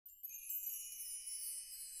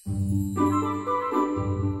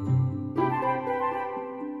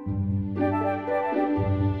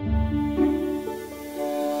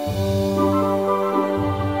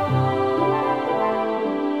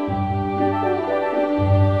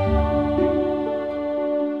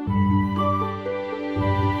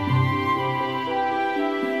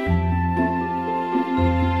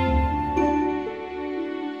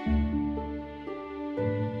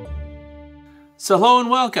So hello and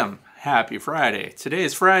welcome. Happy Friday. Today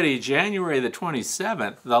is Friday, January the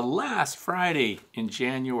 27th, the last Friday in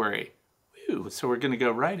January. Whew, so we're going to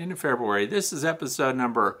go right into February. This is episode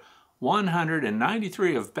number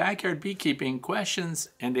 193 of Backyard Beekeeping Questions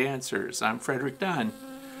and Answers. I'm Frederick Dunn,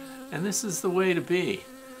 and this is the way to be.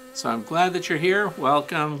 So I'm glad that you're here.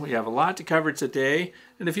 Welcome. We have a lot to cover today.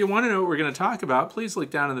 And if you want to know what we're going to talk about, please look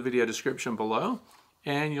down in the video description below.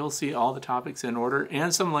 And you'll see all the topics in order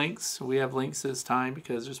and some links. We have links this time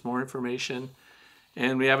because there's more information.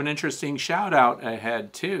 And we have an interesting shout out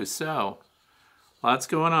ahead too. So lots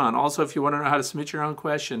going on. Also, if you want to know how to submit your own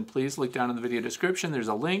question, please look down in the video description. There's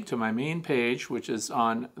a link to my main page, which is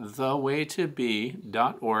on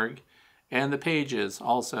thewaytobee.org. And the page is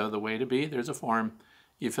also The Way to Be. There's a form.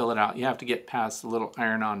 You fill it out. You have to get past the little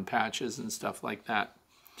iron-on patches and stuff like that.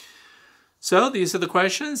 So these are the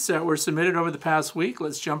questions that were submitted over the past week.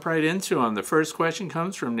 Let's jump right into them. The first question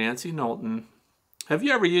comes from Nancy Knowlton. Have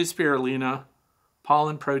you ever used spirulina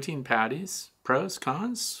pollen protein patties? Pros,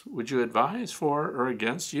 cons? Would you advise for or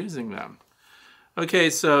against using them? Okay,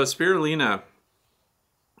 so spirulina.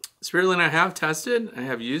 Spirulina I have tested. I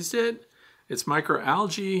have used it. It's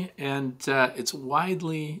microalgae and it's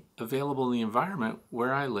widely available in the environment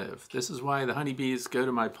where I live. This is why the honeybees go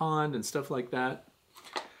to my pond and stuff like that.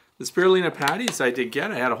 The Spirulina Patties I did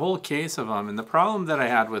get, I had a whole case of them, and the problem that I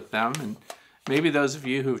had with them, and maybe those of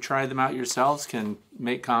you who've tried them out yourselves can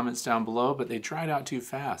make comments down below, but they dried out too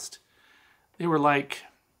fast. They were like,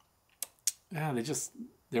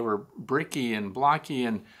 they were bricky and blocky,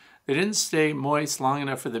 and they didn't stay moist long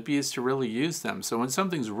enough for the bees to really use them. So when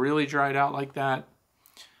something's really dried out like that,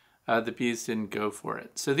 the bees didn't go for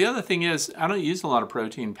it. So the other thing is, I don't use a lot of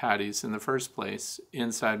protein patties in the first place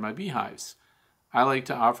inside my beehives. I like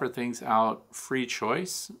to offer things out free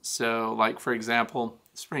choice. So like, for example,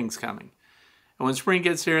 spring's coming. And when spring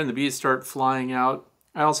gets here and the bees start flying out,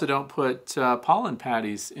 I also don't put pollen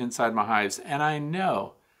patties inside my hives. And I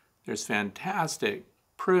know there's fantastic,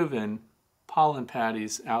 proven pollen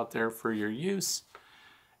patties out there for your use.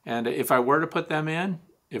 And if I were to put them in,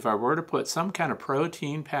 if I were to put some kind of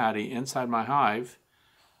protein patty inside my hive,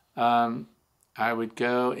 I would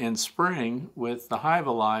go in spring with the Hive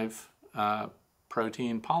Alive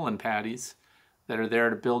protein pollen patties that are there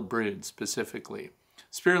to build brood specifically.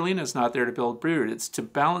 Spirulina is not there to build brood. It's to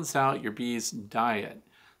balance out your bees' diet.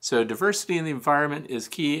 So diversity in the environment is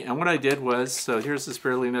key. And what I did was, so here's the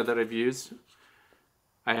spirulina that I've used.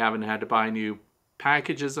 I haven't had to buy new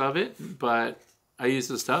packages of it, but I use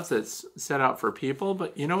the stuff that's set out for people.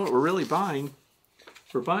 But you know what we're really buying?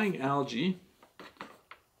 We're buying algae.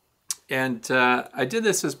 And I did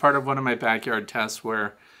this as part of one of my backyard tests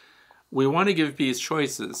where we want to give bees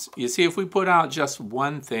choices. You see, if we put out just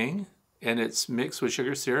one thing and it's mixed with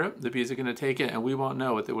sugar syrup, the bees are going to take it and we won't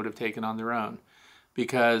know what they would have taken on their own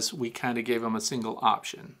because we kind of gave them a single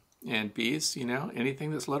option. And bees, you know,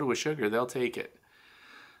 anything that's loaded with sugar, they'll take it.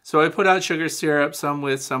 So I put out sugar syrup, some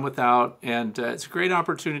with, some without, and it's a great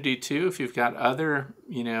opportunity too if you've got other,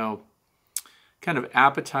 you know, kind of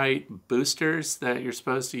appetite boosters that you're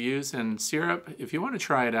supposed to use in syrup. If you want to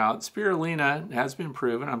try it out, spirulina has been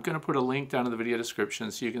proven. I'm going to put a link down in the video description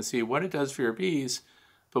so you can see what it does for your bees,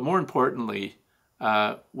 but more importantly,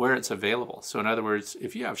 where it's available. So in other words,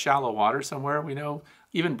 if you have shallow water somewhere, we know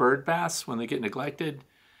even bird baths, when they get neglected,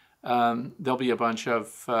 there'll be a bunch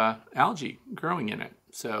of algae growing in it.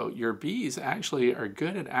 So your bees actually are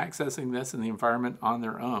good at accessing this in the environment on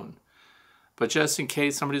their own. But just in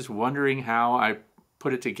case somebody's wondering how I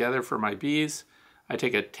put it together for my bees, I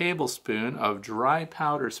take a tablespoon of dry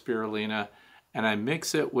powder spirulina and I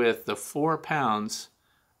mix it with the 4 pounds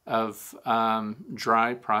of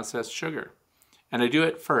dry processed sugar. And I do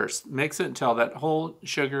it first. Mix it until that whole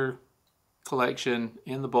sugar collection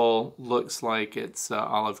in the bowl looks like it's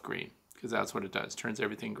olive green, because that's what it does, turns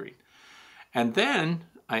everything green. And then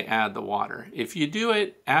I add the water. If you do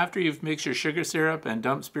it after you've mixed your sugar syrup and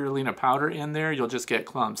dumped spirulina powder in there, you'll just get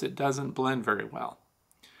clumps. It doesn't blend very well.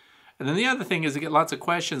 And then the other thing is I get lots of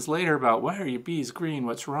questions later about, why are your bees green?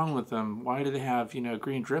 What's wrong with them? Why do they have, you know,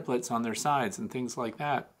 green driplets on their sides and things like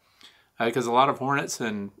that? Because a lot of hornets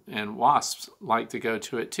and wasps like to go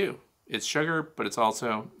to it too. It's sugar, but it's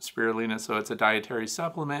also spirulina, so it's a dietary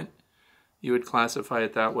supplement. you would classify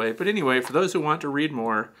it that way. But anyway, for those who want to read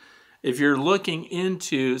more, if you're looking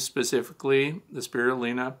into specifically the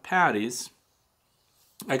Spirulina Patties,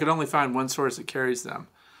 I could only find one source that carries them.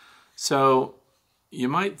 So you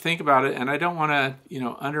might think about it, and I don't want to,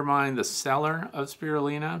 undermine the seller of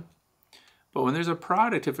Spirulina, but when there's a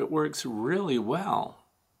product, if it works really well,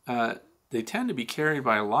 they tend to be carried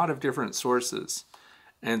by a lot of different sources.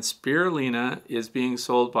 And Spirulina is being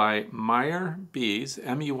sold by Meyer Bees,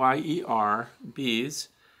 M-E-Y-E-R, Bees,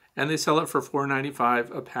 and they sell it for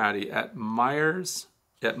 $4.95 a patty at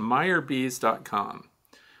meyerbees.com.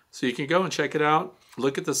 So you can go and check it out,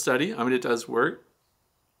 look at the study. I mean, it does work.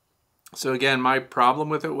 So again, my problem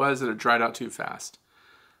with it was that it dried out too fast.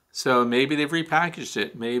 So maybe they've repackaged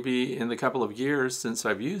it. Maybe in the couple of years since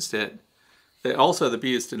I've used it, the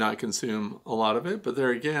bees did not consume a lot of it, but there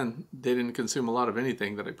again, they didn't consume a lot of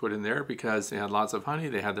anything that I put in there because they had lots of honey.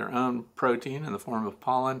 They had their own protein in the form of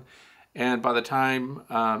pollen. And by the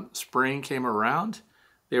time spring came around,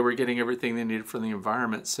 they were getting everything they needed from the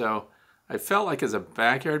environment. So I felt like as a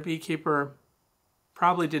backyard beekeeper,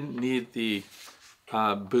 probably didn't need the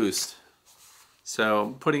boost.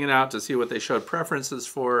 So putting it out to see what they showed preferences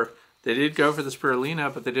for, they did go for the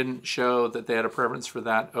Spirulina, but they didn't show that they had a preference for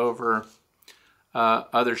that over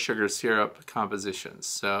other sugar syrup compositions.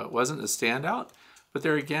 So it wasn't a standout, but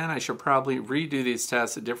there again, I should probably redo these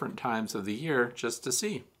tests at different times of the year just to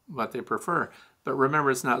see what they prefer. But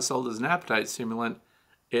remember, it's not sold as an appetite stimulant.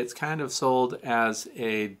 It's kind of sold as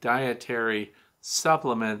a dietary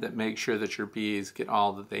supplement that makes sure that your bees get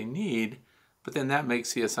all that they need, but then that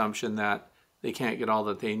makes the assumption that they can't get all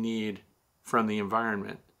that they need from the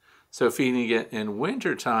environment. So feeding it in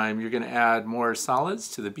wintertime, you're going to add more solids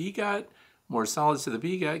to the bee gut. More solids to the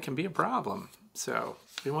bee gut can be a problem. So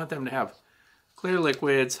we want them to have clear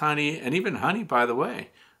liquids, honey, and even honey, by the way.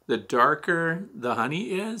 The darker the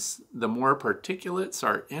honey is, the more particulates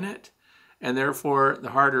are in it, and therefore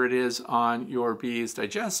the harder it is on your bee's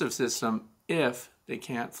digestive system if they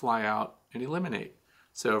can't fly out and eliminate.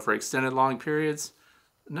 So for extended long periods,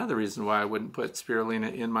 another reason why I wouldn't put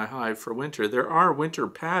Spirulina in my hive for winter. There are winter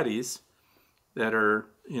patties that are,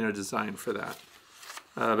 designed for that.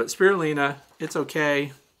 But Spirulina, it's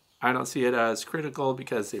okay. I don't see it as critical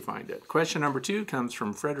because they find it. Question number 2 comes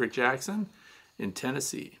from Frederick Jackson in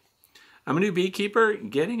Tennessee. I'm a new beekeeper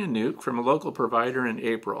getting a nuke from a local provider in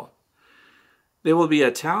April. They will be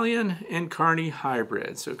Italian and Carni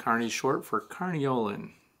hybrid. So Carni is short for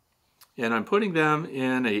Carniolan. And I'm putting them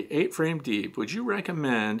in a 8-frame deep. Would you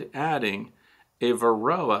recommend adding a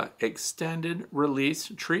Varroa extended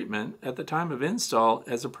release treatment at the time of install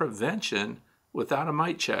as a prevention without a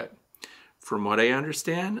mite check? From what I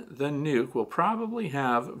understand, the nuke will probably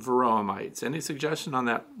have Varroa Mites. Any suggestion on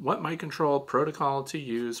that? What mite control protocol to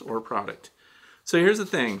use or product? So here's the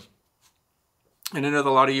thing, and I know that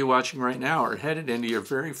a lot of you watching right now are headed into your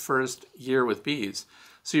very first year with bees.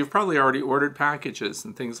 So you've probably already ordered packages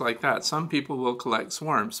and things like that. Some people will collect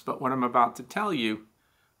swarms, but what I'm about to tell you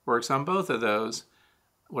works on both of those.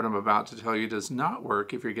 What I'm about to tell you does not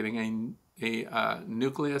work if you're getting a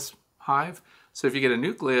nucleus hive. So if you get a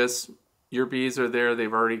nucleus, your bees are there,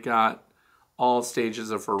 they've already got all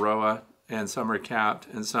stages of Varroa, and some are capped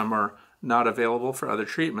and some are not available for other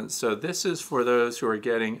treatments. So this is for those who are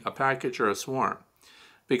getting a package or a swarm.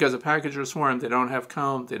 Because a package or a swarm, they don't have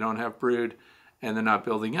comb, they don't have brood, and they're not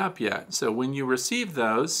building up yet. So when you receive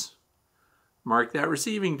those, mark that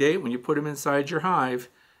receiving date when you put them inside your hive,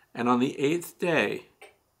 and on the 8th day,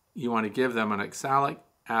 you want to give them an oxalic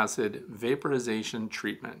acid vaporization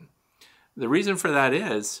treatment. The reason for that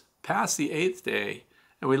is, past the 8th day,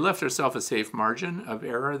 and we left ourselves a safe margin of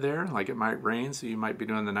error there, like it might rain, so you might be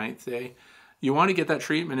doing the 9th day. You want to get that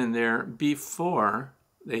treatment in there before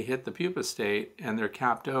they hit the pupa state and they're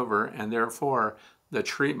capped over, and therefore the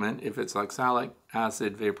treatment, if it's oxalic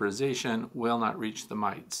acid vaporization, will not reach the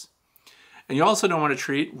mites. And you also don't want to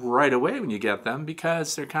treat right away when you get them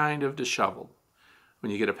because they're kind of disheveled.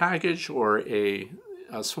 When you get a package or a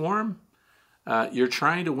swarm, you're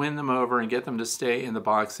trying to win them over and get them to stay in the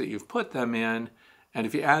box that you've put them in. And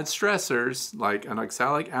if you add stressors, like an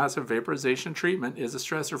oxalic acid vaporization treatment is a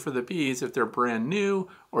stressor for the bees if they're brand new,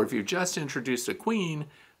 or if you've just introduced a queen,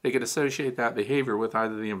 they could associate that behavior with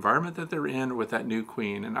either the environment that they're in or with that new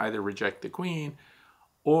queen and either reject the queen,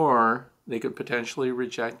 or they could potentially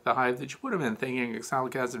reject the hive that you put them in, thinking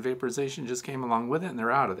oxalic acid vaporization just came along with it and they're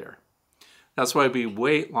out of there. That's why we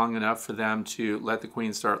wait long enough for them to let the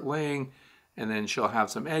queen start laying, and then she'll have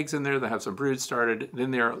some eggs in there, they'll have some brood started,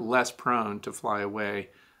 then they're less prone to fly away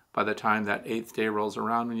by the time that 8th day rolls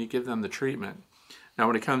around when you give them the treatment. Now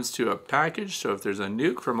when it comes to a package, so if there's a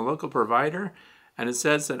nuke from a local provider and it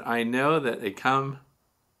says that I know that they come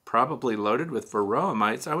probably loaded with Varroa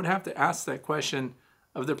mites, I would have to ask that question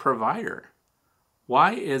of the provider.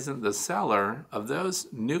 Why isn't the seller of those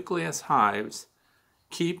Nucleus hives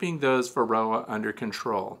keeping those Varroa under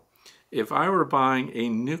control? If I were buying a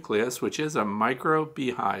Nucleus, which is a micro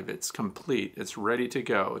beehive, it's complete, it's ready to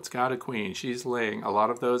go, it's got a queen, she's laying, a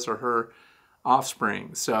lot of those are her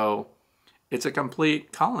offspring, so it's a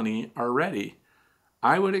complete colony already.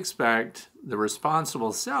 I would expect the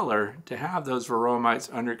responsible seller to have those Varroa mites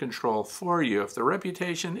under control for you. If the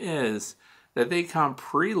reputation is that they come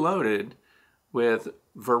preloaded with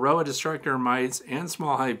Varroa destructor mites and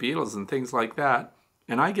small hive beetles and things like that,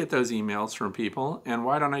 and I get those emails from people, and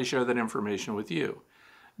why don't I share that information with you?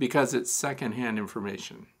 Because it's secondhand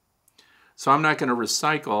information. So I'm not going to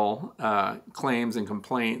recycle claims and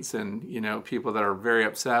complaints and people that are very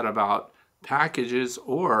upset about packages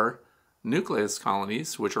or Nucleus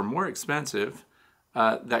colonies, which are more expensive,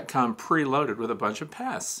 that come preloaded with a bunch of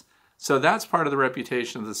pests. So that's part of the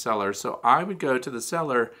reputation of the seller. So I would go to the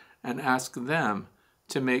seller and ask them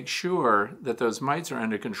to make sure that those mites are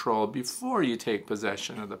under control before you take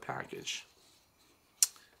possession of the package.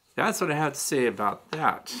 That's what I have to say about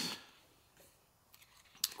that.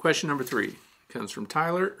 Question number 3 comes from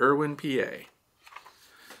Tyler, Irwin, PA.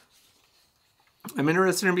 I'm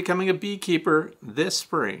interested in becoming a beekeeper this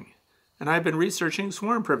spring, and I've been researching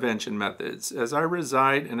swarm prevention methods as I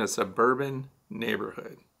reside in a suburban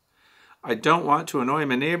neighborhood. I don't want to annoy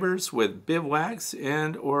my neighbors with bivouacs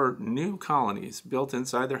and or new colonies built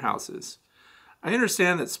inside their houses. I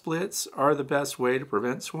understand that splits are the best way to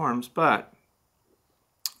prevent swarms, but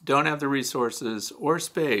don't have the resources or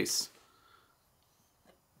space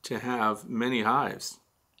to have many hives.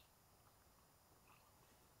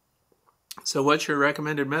 So what's your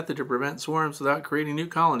recommended method to prevent swarms without creating new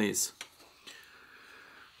colonies?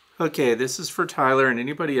 Okay, this is for Tyler and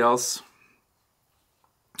anybody else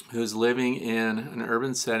who's living in an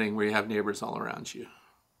urban setting where you have neighbors all around you.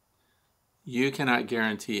 You cannot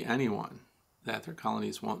guarantee anyone that their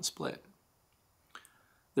colonies won't split.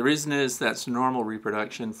 The reason is that's normal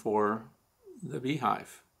reproduction for the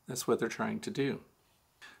beehive. That's what they're trying to do.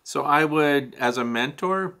 So I would, as a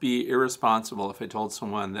mentor, be irresponsible if I told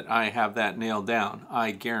someone that I have that nailed down.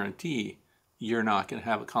 I guarantee you're not going to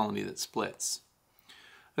have a colony that splits.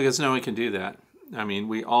 Because no one can do that. I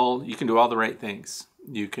mean, you can do all the right things.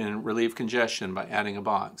 You can relieve congestion by adding a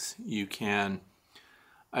box. You can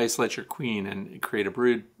isolate your queen and create a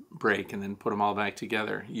brood break and then put them all back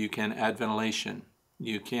together. You can add ventilation.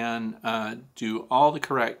 You can do all the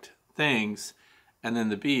correct things, and then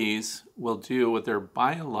the bees will do what they're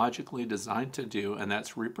biologically designed to do, and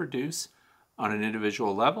that's reproduce on an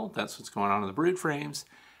individual level. That's what's going on in the brood frames.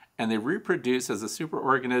 And they reproduce as a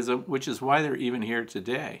superorganism, which is why they're even here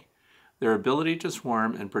today. Their ability to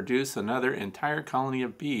swarm and produce another entire colony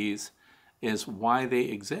of bees is why they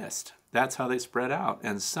exist. That's how they spread out.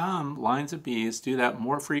 And some lines of bees do that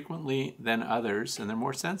more frequently than others, and they're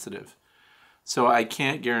more sensitive. So I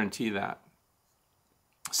can't guarantee that.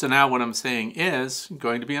 So now what I'm saying is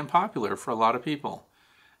going to be unpopular for a lot of people.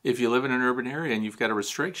 If you live in an urban area and you've got a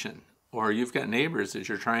restriction, or you've got neighbors that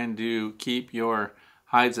you're trying to keep your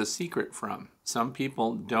hives a secret from, some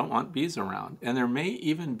people don't want bees around. And there may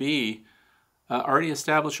even be already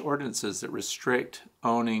established ordinances that restrict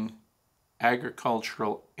owning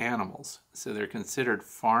agricultural animals. So they're considered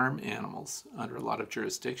farm animals under a lot of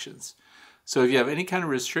jurisdictions. So if you have any kind of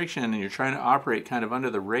restriction and you're trying to operate kind of under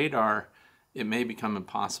the radar, it may become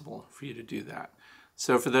impossible for you to do that.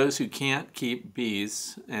 So for those who can't keep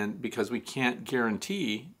bees, and because we can't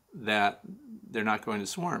guarantee that they're not going to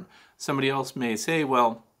swarm, somebody else may say,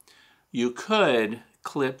 well, you could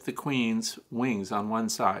clip the queen's wings on one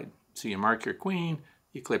side. So you mark your queen,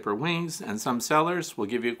 you clip her wings, and some sellers will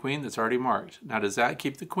give you a queen that's already marked. Now, does that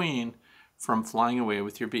keep the queen from flying away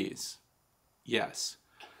with your bees? Yes.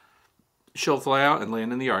 She'll fly out and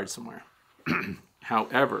land in the yard somewhere.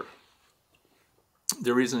 However,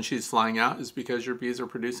 the reason she's flying out is because your bees are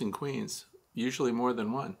producing queens, usually more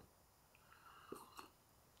than one.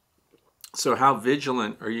 So how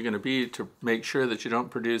vigilant are you going to be to make sure that you don't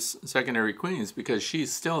produce secondary queens? Because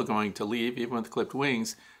she's still going to leave, even with clipped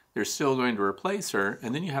wings. They're still going to replace her,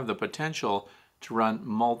 and then you have the potential to run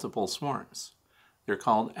multiple swarms. They're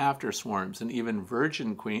called after swarms, and even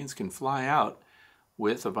virgin queens can fly out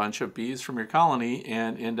with a bunch of bees from your colony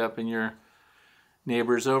and end up in your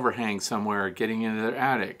neighbor's overhang somewhere, getting into their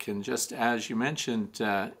attic. And just as you mentioned,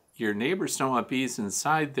 your neighbors don't want bees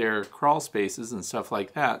inside their crawl spaces and stuff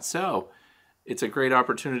like that. So It's a great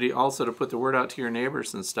opportunity also to put the word out to your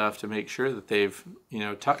neighbors and stuff to make sure that they've,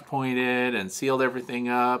 tuck pointed and sealed everything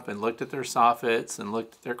up and looked at their soffits and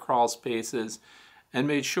looked at their crawl spaces and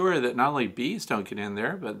made sure that not only bees don't get in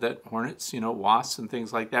there, but that hornets, wasps and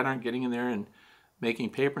things like that aren't getting in there and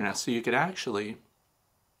making paper nests. So you could actually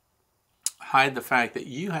hide the fact that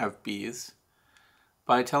you have bees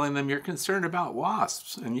by telling them you're concerned about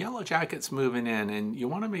wasps and yellow jackets moving in, and you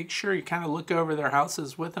want to make sure you kind of look over their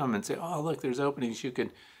houses with them and say, oh, look, there's openings. You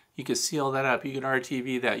could seal that up. You could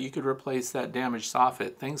RTV that. You could replace that damaged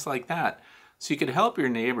soffit, things like that. So you could help your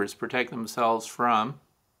neighbors protect themselves from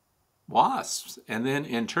wasps. And then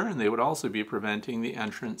in turn, they would also be preventing the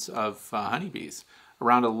entrance of honeybees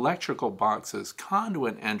around electrical boxes,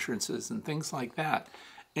 conduit entrances, and things like that.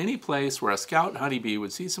 Any place where a scout honeybee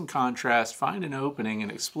would see some contrast, find an opening, and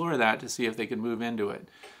explore that to see if they can move into it.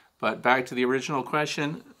 But back to the original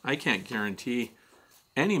question, I can't guarantee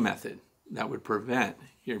any method that would prevent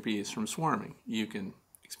your bees from swarming. You can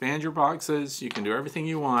expand your boxes, you can do everything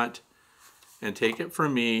you want, and take it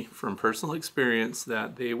from me, from personal experience,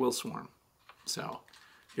 that they will swarm. So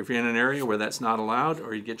if you're in an area where that's not allowed,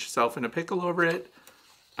 or you get yourself in a pickle over it,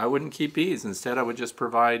 I wouldn't keep bees. Instead, I would just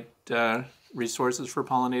provide resources for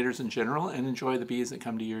pollinators in general and enjoy the bees that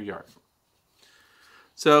come to your yard.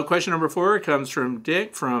 So question number 4 comes from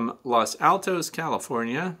Dick from Los Altos,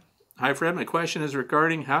 California. Hi Fred, my question is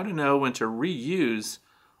regarding how to know when to reuse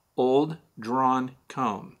old drawn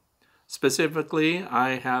comb. Specifically,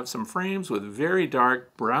 I have some frames with very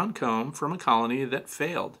dark brown comb from a colony that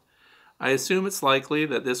failed. I assume it's likely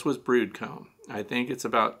that this was brood comb. I think it's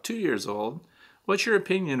about 2 years old. What's your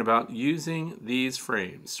opinion about using these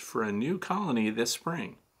frames for a new colony this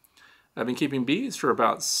spring? I've been keeping bees for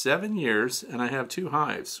about 7 years and I have 2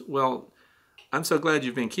 hives. Well, I'm so glad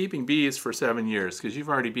you've been keeping bees for 7 years because you've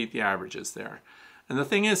already beat the averages there. And the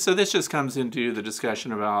thing is, so this just comes into the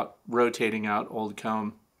discussion about rotating out old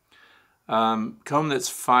comb. Comb that's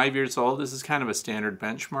 5 years old, this is kind of a standard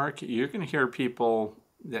benchmark. You're going to hear people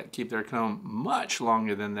that keep their comb much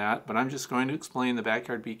longer than that, but I'm just going to explain the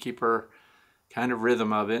backyard beekeeper kind of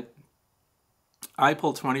rhythm of it. I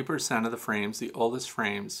pull 20% of the frames, the oldest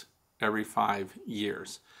frames, every 5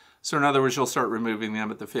 years. So in other words, you'll start removing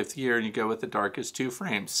them at the 5th year and you go with the darkest 2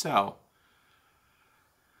 frames. So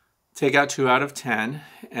take out 2 out of 10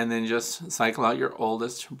 and then just cycle out your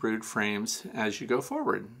oldest brood frames as you go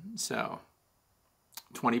forward. So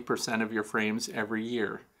 20% of your frames every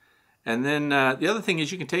year. And then the other thing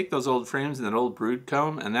is you can take those old frames and that old brood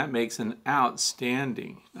comb, and that makes an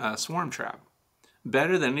outstanding swarm trap.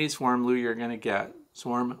 Better than any swarm lure you're going to get.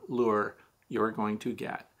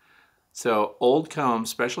 So old comb,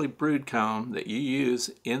 especially brood comb that you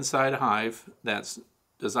use inside a hive that's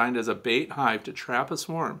designed as a bait hive to trap a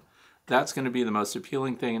swarm, that's going to be the most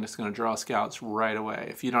appealing thing, and it's going to draw scouts right away.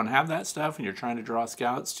 If you don't have that stuff and you're trying to draw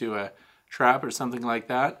scouts to a trap or something like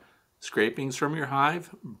that, scrapings from your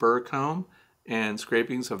hive, burr comb, and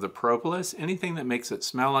scrapings of the propolis, anything that makes it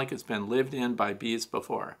smell like it's been lived in by bees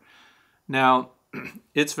before. Now,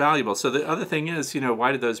 it's valuable. So the other thing is,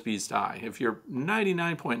 why did those bees die? If you're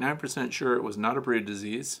 99.9% sure it was not a brood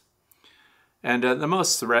disease, and the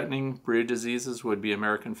most threatening brood diseases would be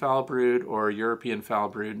American foul brood or European foul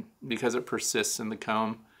brood because it persists in the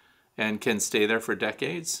comb and can stay there for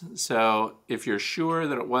decades. So if you're sure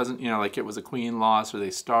that it wasn't, like it was a queen loss or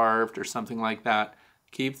they starved or something like that,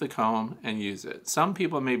 keep the comb and use it. Some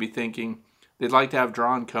people may be thinking they'd like to have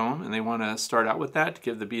drawn comb and they want to start out with that to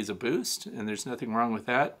give the bees a boost, and there's nothing wrong with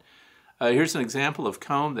that. Here's an example of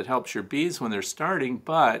comb that helps your bees when they're starting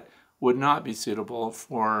but would not be suitable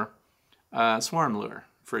for swarm lure,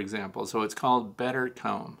 for example. So it's called Better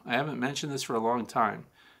Comb. I haven't mentioned this for a long time.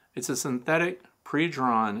 It's a synthetic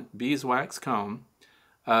pre-drawn beeswax comb.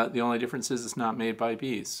 The only difference is it's not made by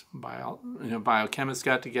bees. Biochemists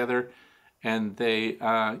got together and they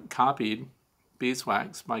copied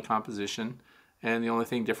beeswax by composition, and the only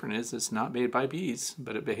thing different is it's not made by bees,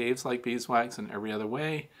 but it behaves like beeswax in every other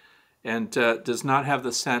way and does not have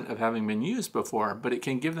the scent of having been used before, but it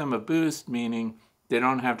can give them a boost, meaning they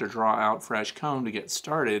don't have to draw out fresh comb to get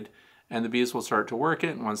started, and the bees will start to work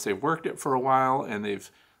it, and once they've worked it for a while and they've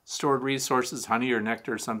stored resources, honey or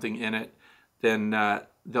nectar or something in it, then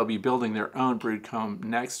they'll be building their own brood comb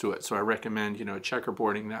next to it. So I recommend,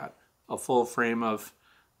 checkerboarding that. A full frame of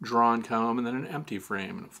drawn comb and then an empty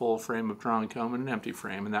frame, and a full frame of drawn comb and an empty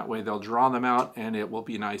frame, and that way they'll draw them out and it will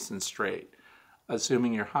be nice and straight.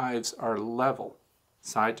 Assuming your hives are level,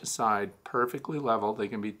 side to side, perfectly level, they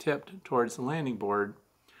can be tipped towards the landing board.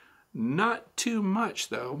 Not too much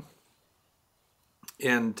though,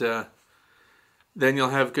 and then you'll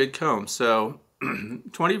have good comb. So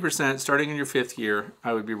 20%, starting in your 5th year,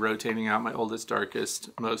 I would be rotating out my oldest, darkest,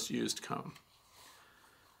 most used comb.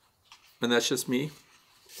 And that's just me.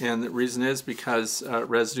 And the reason is because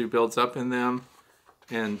residue builds up in them,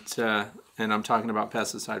 and I'm talking about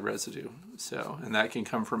pesticide residue. So, and that can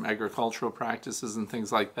come from agricultural practices and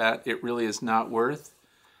things like that. It really is not worth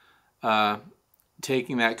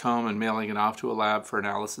taking that comb and mailing it off to a lab for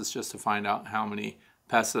analysis just to find out how many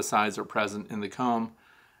pesticides are present in the comb.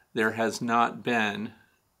 There has not been,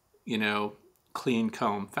 clean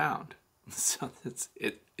comb found. So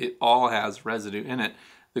it all has residue in it.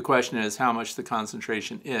 The question is how much the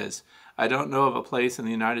concentration is. I don't know of a place in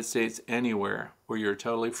the United States anywhere where you're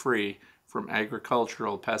totally free from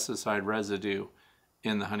agricultural pesticide residue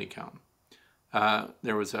in the honeycomb.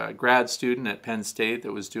 There was a grad student at Penn State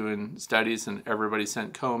that was doing studies, and everybody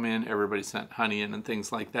sent comb in, everybody sent honey in, and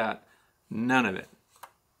things like that. None of it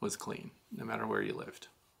was clean, no matter where you lived.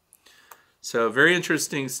 So very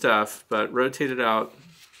interesting stuff, but rotate it out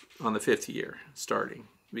on the 5th year starting,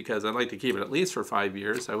 because I'd like to keep it at least for 5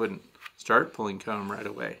 years. I wouldn't start pulling comb right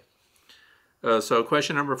away. So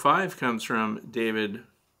question number 5 comes from David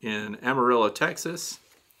in Amarillo, Texas.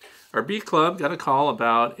 Our bee club got a call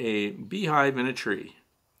about a beehive in a tree.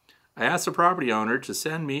 I asked the property owner to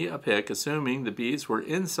send me a pic, assuming the bees were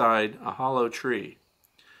inside a hollow tree.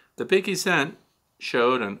 The pic he sent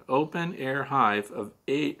showed an open-air hive of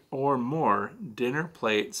 8 or more dinner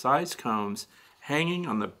plate-sized combs hanging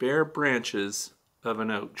on the bare branches of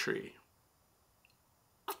an oak tree.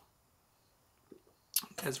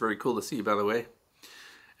 That's very cool to see, by the way.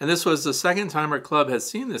 And this was the 2nd time our club has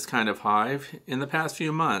seen this kind of hive in the past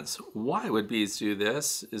few months. Why would bees do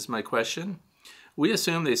this, is my question. We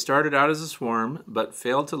assume they started out as a swarm, but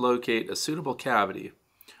failed to locate a suitable cavity.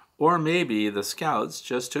 Or maybe the scouts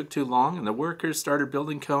just took too long and the workers started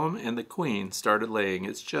building comb and the queen started laying.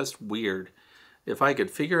 It's just weird. If I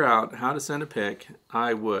could figure out how to send a pic,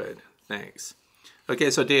 I would. Thanks.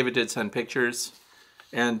 Okay, so David did send pictures.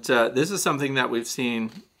 And this is something that we've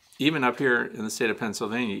seen even up here in the state of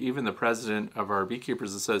Pennsylvania. Even the president of our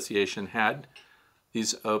Beekeepers Association had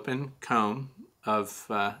these open comb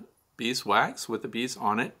of beeswax with the bees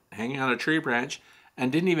on it, hanging on a tree branch,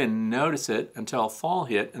 and didn't even notice it until fall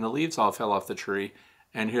hit and the leaves all fell off the tree,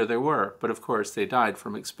 and here they were. But of course, they died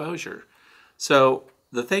from exposure. So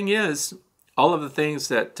the thing is, all of the things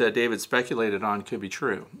that David speculated on could be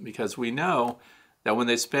true, because we know that when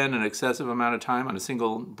they spend an excessive amount of time on a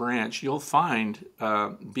single branch, you'll find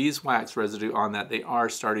beeswax residue on that. They are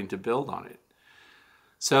starting to build on it.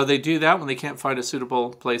 So they do that when they can't find a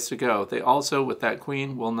suitable place to go. They also, with that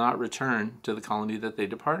queen, will not return to the colony that they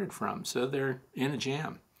departed from. So they're in a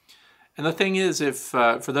jam. And the thing is, if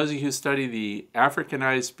for those of you who study the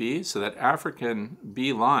Africanized bees, so that African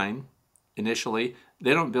bee line, initially,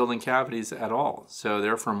 they don't build in cavities at all. So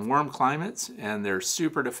they're from warm climates, and they're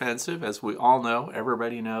super defensive. As we all know,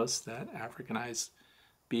 everybody knows that Africanized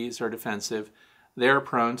bees are defensive. They're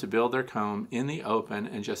prone to build their comb in the open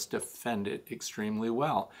and just defend it extremely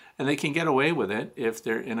well. And they can get away with it if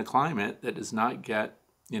they're in a climate that does not get,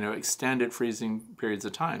 extended freezing periods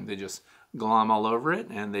of time. They just glom all over it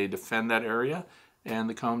and they defend that area, and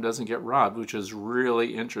the comb doesn't get robbed, which is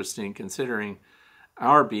really interesting considering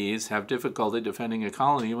our bees have difficulty defending a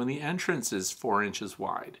colony when the entrance is 4 inches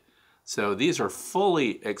wide. So these are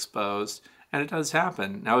fully exposed, and it does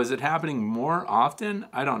happen. Now, is it happening more often?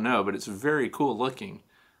 I don't know, but it's very cool looking.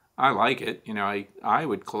 I like it. I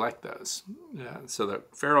would collect those. So the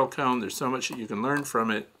feral comb, there's so much that you can learn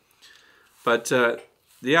from it. But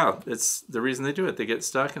yeah, it's the reason they do it. They get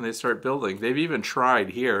stuck and they start building. They've even tried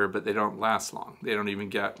here, but they don't last long. They don't even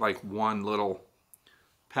get like one little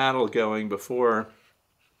paddle going before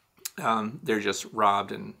they're just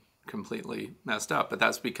robbed and completely messed up. But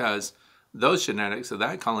that's because those genetics of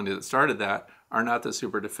that colony that started that are not the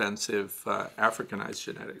super defensive Africanized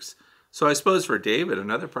genetics. So I suppose for David,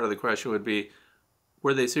 another part of the question would be,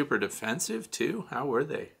 were they super defensive too? How were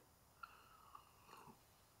they?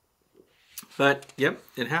 But yep,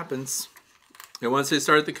 it happens. And once they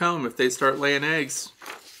start the comb, if they start laying eggs,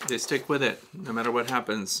 they stick with it no matter what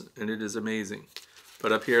happens, and it is amazing.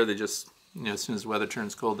 But up here, they just, as soon as the weather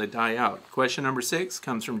turns cold, they die out. Question number 6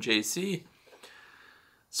 comes from JC.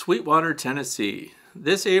 Sweetwater, Tennessee.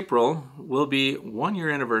 This April will be 1 year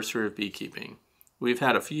anniversary of beekeeping. We've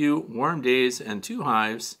had a few warm days, and 2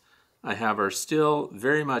 hives I have are still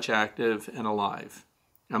very much active and alive.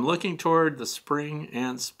 I'm looking toward the spring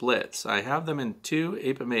and splits. I have them in 2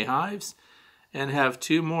 April-May hives and have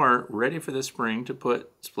 2 more ready for the spring to put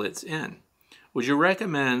splits in. Would you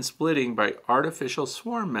recommend splitting by artificial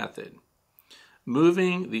swarm method?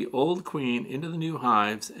 moving the old queen into the new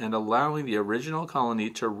hives and allowing the original colony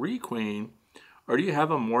to requeen, or do you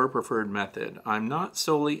have a more preferred method? I'm not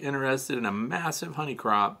solely interested in a massive honey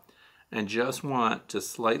crop and just want to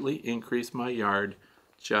slightly increase my yard,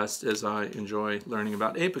 just as I enjoy learning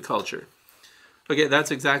about apiculture. Okay,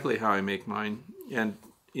 that's exactly how I make mine. And,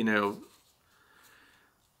 you know,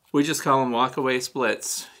 we just call them walk-away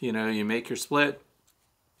splits. You know, you make your split,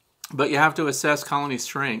 but you have to assess colony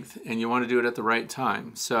strength, and you want to do it at the right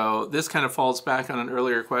time. So this kind of falls back on an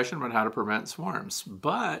earlier question about how to prevent swarms.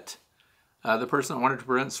 But the person that wanted to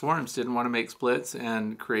prevent swarms didn't want to make splits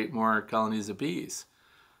and create more colonies of bees.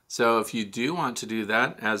 So if you do want to do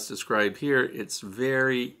that, as described here, it's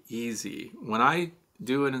very easy. When I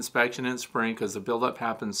do an inspection in spring, because the buildup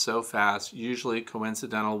happens so fast, usually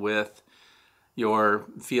coincidental with your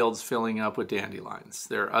fields filling up with dandelions.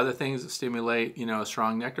 There are other things that stimulate, you know, a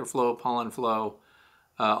strong nectar flow, pollen flow.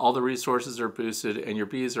 All the resources are boosted, and your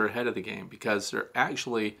bees are ahead of the game because they're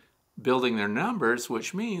actually building their numbers,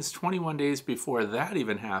 which means 21 days before that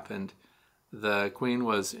even happened, the queen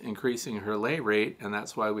was increasing her lay rate, and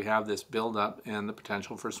that's why we have this buildup and the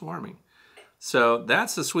potential for swarming. So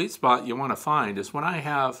that's the sweet spot you want to find, is when I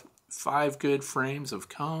have 5 good frames of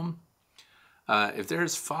comb. If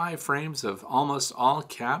there's 5 frames of almost all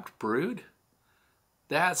capped brood,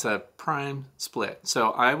 that's a prime split.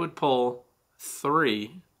 So I would pull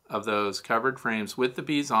 3 of those covered frames with the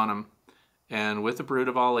bees on them, and with the brood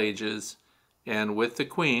of all ages, and with the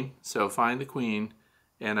queen. So find the queen,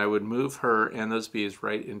 and I would move her and those bees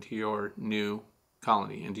right into your new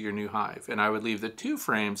colony, into your new hive. And I would leave the 2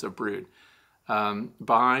 frames of brood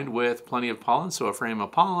behind with plenty of pollen, so a frame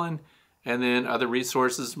of pollen, and then other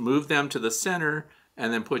resources, move them to the center,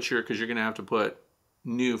 and then put your, because you're going to have to put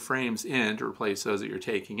new frames in to replace those that you're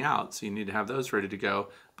taking out. So you need to have those ready to go.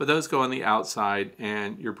 But those go on the outside,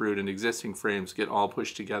 and your brood and existing frames get all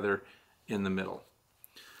pushed together in the middle.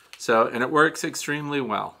 So, and it works extremely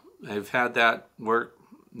well. I've had that work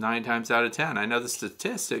 9 times out of 10. I know the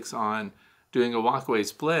statistics on doing a walkaway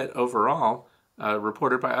split overall,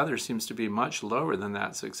 reported by others, seems to be much lower than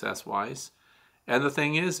that success-wise. And the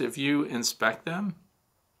thing is, if you inspect them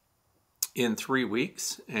in 3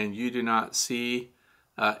 weeks and you do not see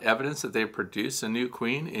evidence that they've produced a new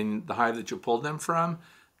queen in the hive that you pulled them from,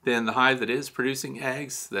 then the hive that is producing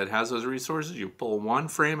eggs, that has those resources, you pull 1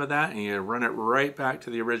 frame of that and you run it right back to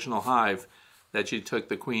the original hive that you took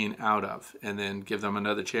the queen out of, and then give them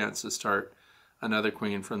another chance to start another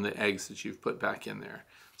queen from the eggs that you've put back in there.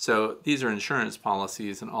 So these are insurance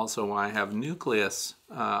policies, and also why I have Nucleus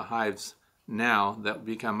hives now that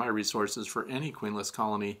become my resources for any queenless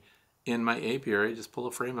colony in my apiary. Just pull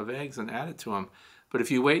a frame of eggs and add it to them. But if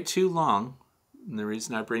you wait too long, and the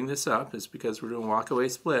reason I bring this up is because we're doing walkaway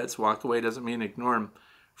splits. Walkaway doesn't mean ignore them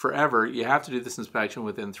forever. You have to do this inspection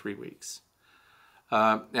within 3 weeks.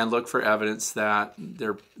 And look for evidence that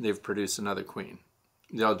they've produced another queen.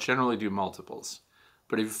 They'll generally do multiples.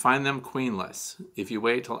 But if you find them queenless, if you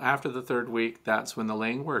wait till after the 3rd week, that's when the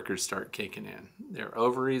laying workers start kicking in. Their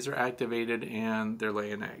ovaries are activated and they're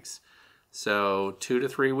laying eggs. So 2 to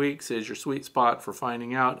 3 weeks is your sweet spot for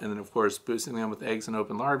finding out. And then, of course, boosting them with eggs and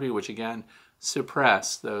open larvae, which again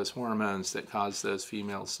suppress those hormones that cause those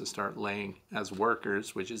females to start laying as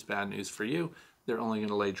workers, which is bad news for you. They're only going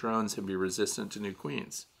to lay drones and be resistant to new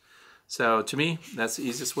queens. So to me, that's the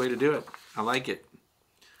easiest way to do it. I like it.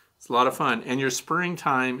 It's a lot of fun. And your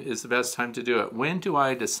springtime is the best time to do it. When do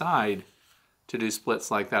I decide to do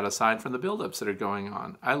splits like that aside from the buildups that are going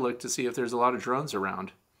on? I look to see if there's a lot of drones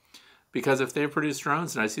around. Because if they produce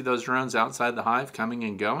drones and I see those drones outside the hive coming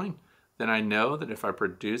and going, then I know that if I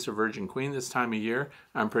produce a virgin queen this time of year,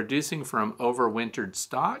 I'm producing from overwintered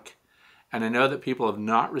stock. And I know that people have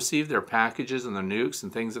not received their packages and their nukes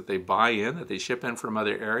and things that they buy in, that they ship in from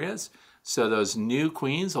other areas. So those new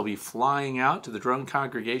queens will be flying out to the drone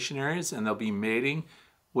congregation areas, and they'll be mating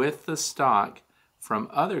with the stock from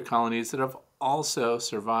other colonies that have also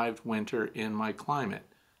survived winter in my climate.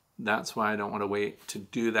 That's why I don't want to wait to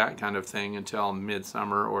do that kind of thing until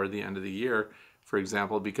midsummer or the end of the year, for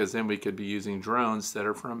example, because then we could be using drones that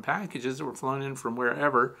are from packages that were flown in from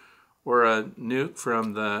wherever, or a nuke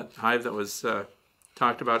from the hive that was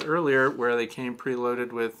talked about earlier, where they came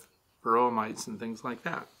preloaded with Varroa mites and things like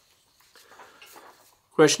that.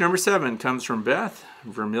 Question number 7 comes from Beth,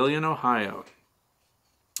 Vermilion, Ohio.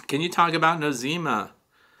 Can you talk about nosema?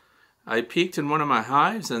 I peeked in one of my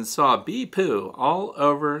hives and saw bee poo all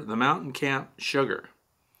over the mountain camp sugar.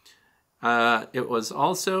 It was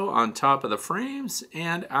also on top of the frames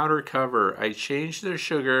and outer cover. I changed their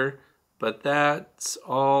sugar, but that's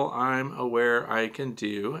all I'm aware I can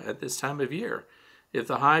do at this time of year. If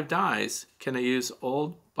the hive dies, can I use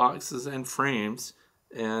old boxes and frames?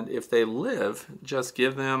 And if they live, just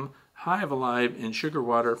give them Hive Alive in sugar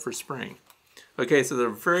water for spring. Okay, so the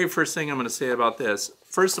very first thing I'm going to say about this,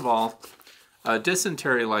 first of all,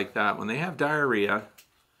 dysentery like that, when they have diarrhea,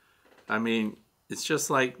 I mean, it's just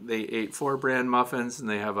like they ate 4 bran muffins and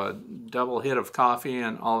they have a double hit of coffee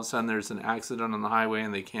and all of a sudden there's an accident on the highway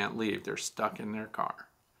and they can't leave. They're stuck in their car.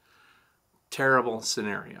 Terrible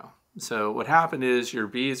scenario. So what happened is your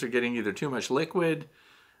bees are getting either too much liquid,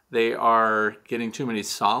 they are getting too many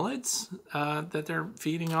solids that they're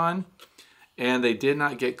feeding on, and they did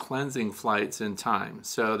not get cleansing flights in time.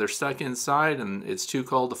 So they're stuck inside and it's too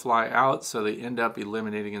cold to fly out, so they end up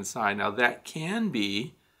eliminating inside. Now that can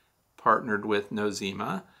be partnered with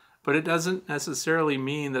nosema, but it doesn't necessarily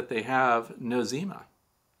mean that they have nosema.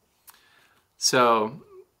 So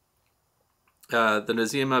the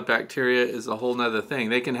nosema bacteria is a whole nother thing.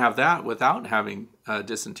 They can have that without having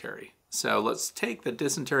dysentery. So let's take the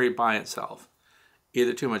dysentery by itself.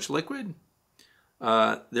 Either too much liquid,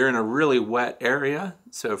 they're in a really wet area.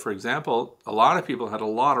 So for example, a lot of people had a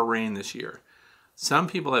lot of rain this year. Some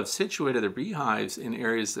people have situated their beehives in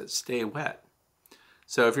areas that stay wet.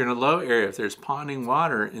 So if you're in a low area, if there's ponding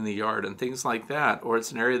water in the yard and things like that, or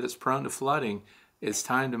it's an area that's prone to flooding, it's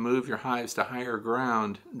time to move your hives to higher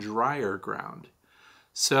ground, drier ground.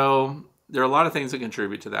 So there are a lot of things that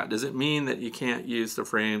contribute to that. Does it mean that you can't use the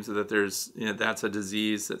frames or that there's, that's a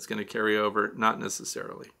disease that's going to carry over? Not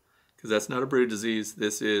necessarily, because that's not a brood disease.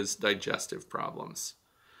 This is digestive problems.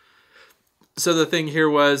 So the thing here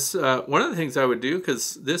was, one of the things I would do,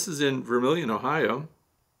 because this is in Vermilion, Ohio,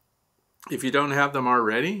 if you don't have them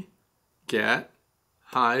already, get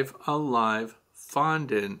Hive Alive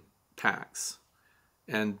fondant packs.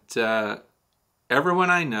 And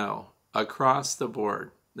everyone I know across the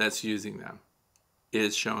board that's using them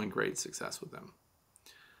is showing great success with them.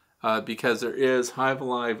 Because there is Hive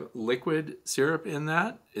Alive liquid syrup in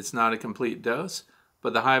that. It's not a complete dose,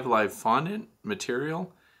 but the Hive Alive fondant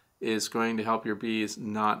material is going to help your bees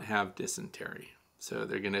not have dysentery. So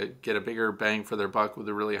they're going to get a bigger bang for their buck with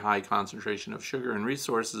a really high concentration of sugar and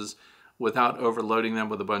resources without overloading them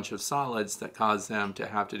with a bunch of solids that cause them to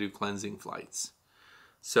have to do cleansing flights.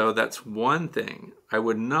 So that's one thing. I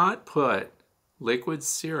would not put liquid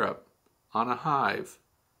syrup on a hive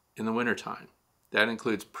in the wintertime. That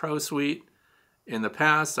includes Pro Sweet. In the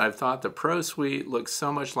past, I've thought the Pro Sweet looks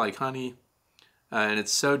so much like honey, and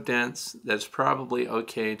it's so dense that it's probably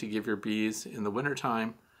okay to give your bees in the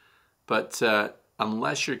wintertime. But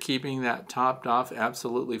unless you're keeping that topped off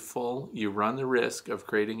absolutely full, you run the risk of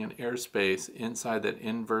creating an airspace inside that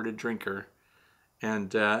inverted drinker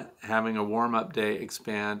and having a warm-up day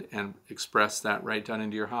expand and express that right down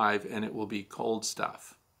into your hive, and it will be cold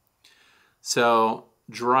stuff. So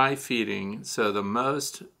dry feeding, so the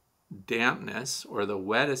most dampness or the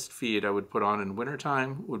wettest feed I would put on in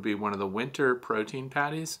wintertime would be one of the winter protein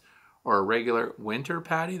patties, or a regular winter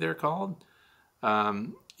patty they're called.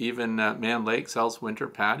 Even Man Lake sells winter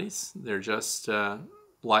patties. They're just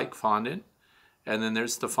like fondant. And then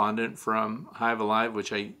there's the fondant from Hive Alive,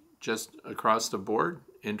 which I just across the board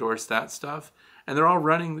endorse that stuff. And they're all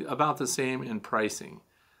running about the same in pricing.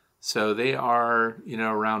 So they are,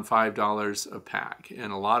 around $5 a pack.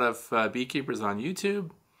 And a lot of beekeepers on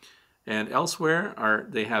YouTube and elsewhere,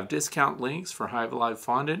 they have discount links for Hive Alive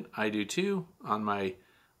fondant. I do too. On my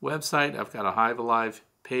website, I've got a Hive Alive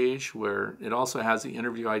page where it also has the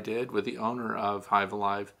interview I did with the owner of Hive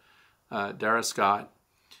Alive, Dara Scott,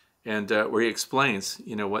 and where he explains,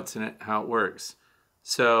 what's in it, how it works.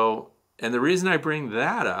 So, and the reason I bring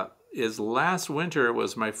that up is last winter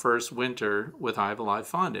was my first winter with Hive Alive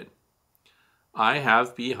fondant. I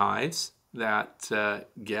have beehives that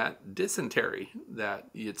get dysentery, that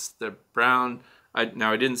it's the brown.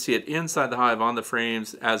 Now I didn't see it inside the hive on the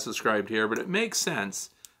frames as described here, but it makes sense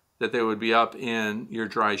that they would be up in your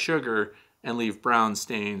dry sugar and leave brown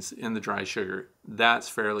stains in the dry sugar. That's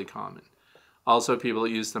fairly common. Also, people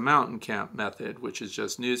use the mountain camp method, which is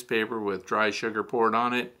just newspaper with dry sugar poured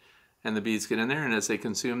on it, and the bees get in there, and as they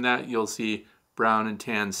consume that, you'll see brown and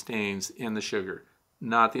tan stains in the sugar.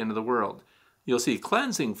 Not the end of the world. You'll see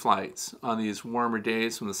cleansing flights on these warmer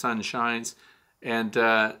days when the sun shines, and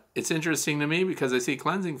it's interesting to me because I see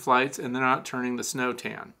cleansing flights and they're not turning the snow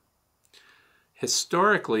tan.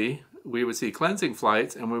 Historically, we would see cleansing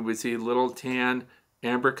flights and we would see little tan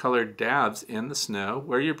amber-colored dabs in the snow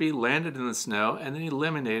where your bee landed in the snow and then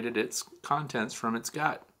eliminated its contents from its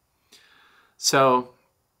gut. So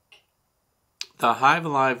the Hive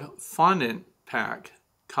Alive fondant pack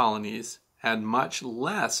colonies had much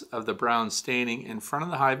less of the brown staining in front of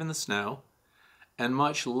the hive in the snow, and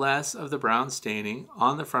much less of the brown staining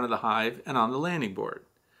on the front of the hive and on the landing board.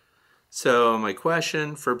 So my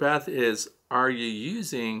question for Beth is, are you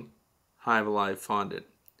using Hive Alive fondant?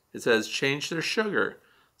 It says change their sugar.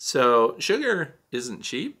 So sugar isn't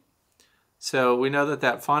cheap. So we know that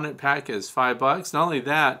that fondant pack is $5. Not only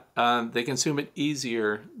that, they consume it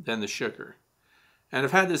easier than the sugar. And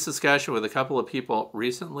I've had this discussion with a couple of people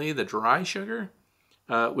recently. The dry sugar,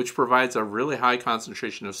 which provides a really high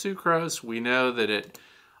concentration of sucrose, we know that it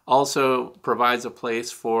also provides a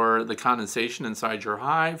place for the condensation inside your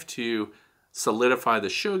hive to solidify the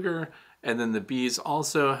sugar, and then the bees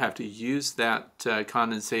also have to use that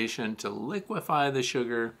condensation to liquefy the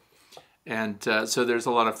sugar. And so there's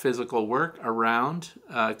a lot of physical work around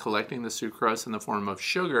collecting the sucrose in the form of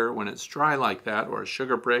sugar when it's dry like that, or a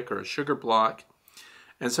sugar brick or a sugar block.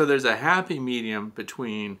 And so there's a happy medium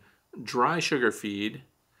between dry sugar feed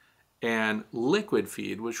and liquid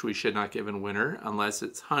feed, which we should not give in winter unless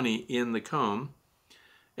it's honey in the comb.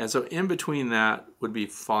 And so in between that would be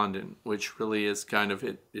fondant, which really is kind of,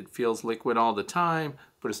 it feels liquid all the time,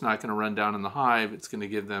 but it's not going to run down in the hive. It's going to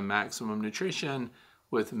give them maximum nutrition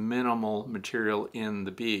with minimal material in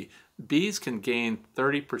the bee. Bees can gain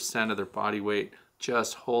 30% of their body weight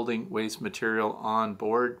just holding waste material on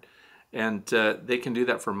board, and they can do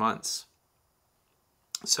that for months.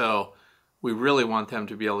 So we really want them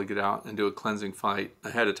to be able to get out and do a cleansing flight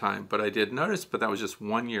ahead of time. But I did notice, but that was just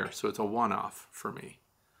 1 year, so it's a one-off for me.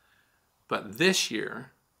 But this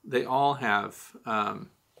year, they all have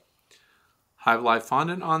Hive Live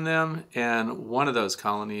fondant on them, and one of those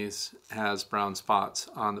colonies has brown spots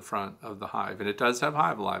on the front of the hive, and it does have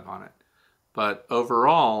Hive Live on it. But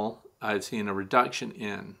overall, I've seen a reduction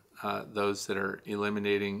in those that are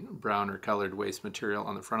eliminating brown or colored waste material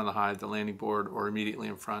on the front of the hive, the landing board, or immediately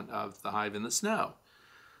in front of the hive in the snow.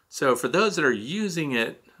 So for those that are using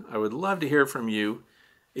it, I would love to hear from you.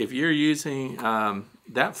 If you're using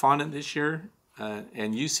that fondant this year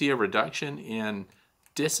and you see a reduction in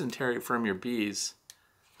dysentery from your bees,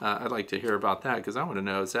 I'd like to hear about that, because I want to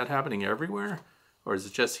know, is that happening everywhere? Or is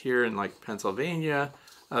it just here in like Pennsylvania?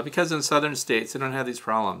 Because in southern states, they don't have these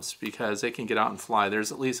problems because they can get out and fly.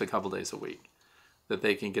 There's at least a couple days a week that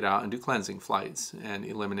they can get out and do cleansing flights and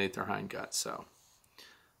eliminate their hind guts. So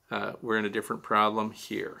we're in a different problem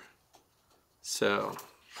here. So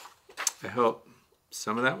I hope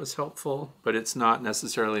some of that was helpful, but it's not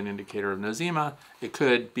necessarily an indicator of nosema. It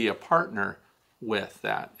could be a partner with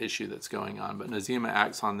that issue that's going on, but nosema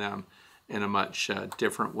acts on them in a much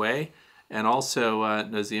different way. And also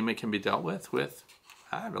nosema can be dealt with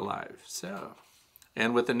Hive Alive. So,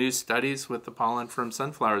 and with the new studies with the pollen from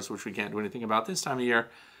sunflowers, which we can't do anything about this time of year.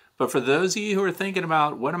 But for those of you who are thinking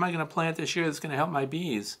about, what am I going to plant this year that's going to help my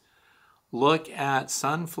bees? Look at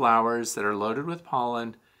sunflowers that are loaded with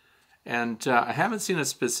pollen. And I haven't seen a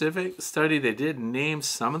specific study. They did name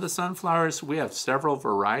some of the sunflowers. We have several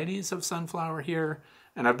varieties of sunflower here,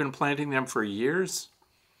 and I've been planting them for years.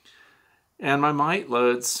 And my mite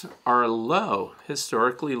loads are low,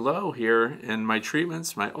 historically low here. And my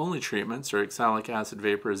treatments, my only treatments, are oxalic acid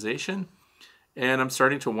vaporization. And I'm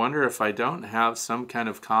starting to wonder if I don't have some kind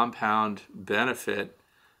of compound benefit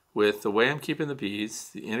with the way I'm keeping the bees,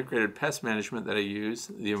 the integrated pest management that I use,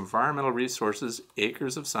 the environmental resources,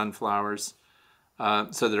 acres of sunflowers,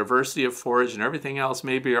 so the diversity of forage and everything else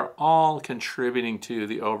maybe are all contributing to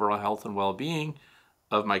the overall health and well-being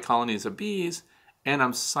of my colonies of bees. And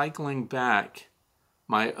I'm cycling back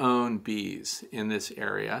my own bees in this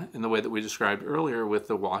area in the way that we described earlier with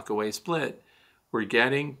the walk-away split. We're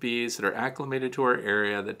getting bees that are acclimated to our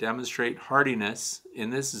area that demonstrate hardiness in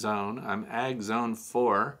this zone. I'm Ag Zone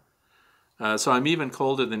 4. So I'm even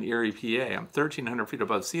colder than Erie, PA. I'm 1,300 feet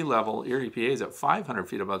above sea level. Erie, PA is at 500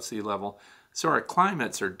 feet above sea level. So our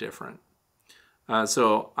climates are different.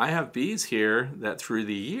 So I have bees here that through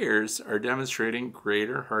the years are demonstrating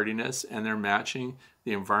greater hardiness, and they're matching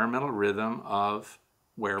the environmental rhythm of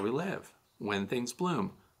where we live, when things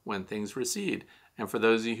bloom, when things recede. And for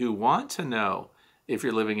those of you who want to know if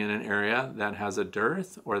you're living in an area that has a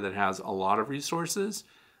dearth or that has a lot of resources,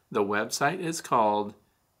 the website is called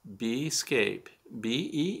Beescape,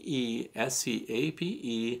 BEESCAPE.org.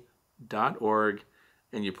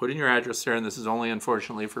 And you put in your address there, and this is only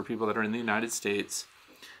unfortunately for people that are in the United States.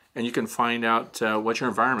 And you can find out what your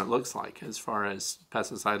environment looks like as far as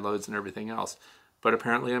pesticide loads and everything else. But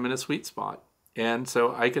apparently I'm in a sweet spot. And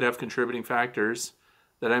so I could have contributing factors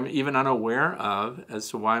that I'm even unaware of as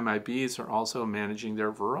to why my bees are also managing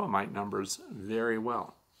their Varroa mite numbers very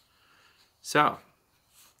well. So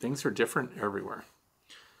things are different everywhere.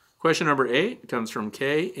 Question number 8 comes from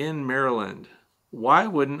Kay in Maryland. Why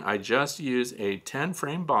wouldn't I just use a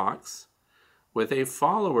 10-frame box with a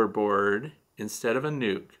follower board instead of a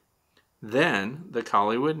nuke, then the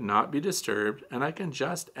colony would not be disturbed and I can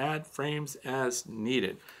just add frames as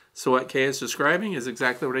needed. So what Kay is describing is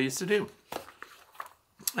exactly what I used to do.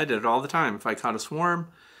 I did it all the time. If I caught a swarm,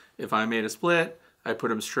 if I made a split, I put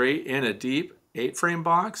them straight in a deep 8-frame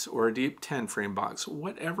box or a deep 10-frame box.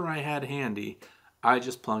 Whatever I had handy, I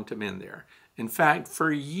just plunked them in there. In fact,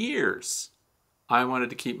 for years, I wanted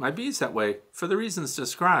to keep my bees that way for the reasons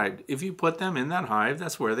described. If you put them in that hive,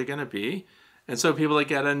 that's where they're going to be. And so people that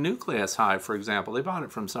get a Nucleus hive, for example, they bought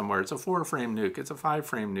it from somewhere. It's a 4-frame nuke. It's a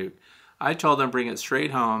 5-frame nuke. I told them bring it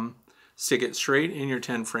straight home, stick it straight in your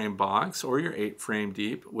 10-frame box or your 8-frame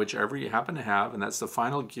deep, whichever you happen to have, and that's the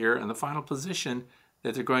final gear and the final position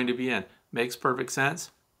that they're going to be in. Makes perfect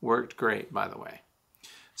sense. Worked great, by the way.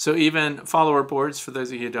 So even follower boards, for those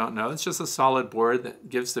of you who don't know, it's just a solid board that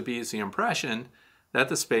gives the bees the impression that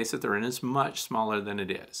the space that they're in is much smaller than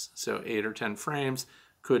it is. So 8 or 10 frames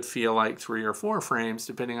could feel like 3 or 4 frames,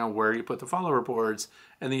 depending on where you put the follower boards,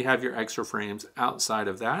 and then you have your extra frames outside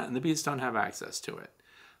of that, and the bees don't have access to it.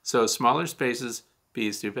 So smaller spaces,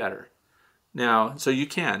 bees do better. Now, so you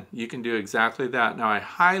can do exactly that. Now, I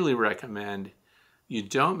highly recommend you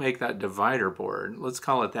don't make that divider board, let's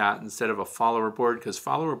call it that, instead of a follower board, because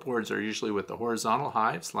follower boards are usually with the horizontal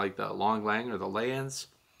hives, like the long lang or the lay-ins.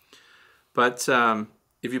 But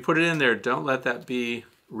if you put it in there, don't let that be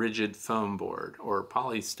rigid foam board or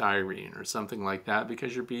polystyrene or something like that,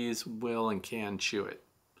 because your bees will and can chew it.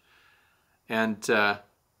 And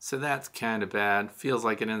so that's kind of bad. Feels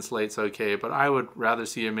like it insulates okay, but I would rather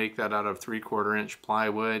see you make that out of 3/4 inch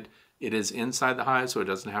plywood. It is inside the hive, so it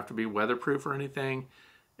doesn't have to be weatherproof or anything.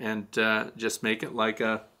 And just make it like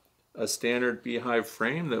a standard beehive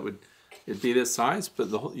frame that would it'd be this size,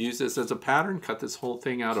 but use this as a pattern, cut this whole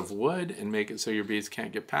thing out of wood and make it so your bees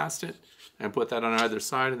can't get past it, and put that on either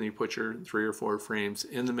side, and then you put your 3 or 4 frames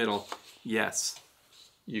in the middle. Yes,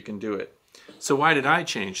 you can do it. So why did I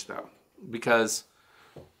change though? Because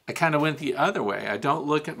I kind of went the other way. I don't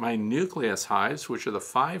look at my Nucleus hives, which are the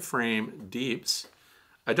 5-frame deeps.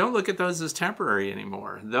 I don't look at those as temporary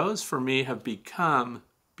anymore. Those for me have become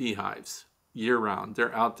beehives year-round.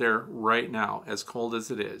 They're out there right now, as cold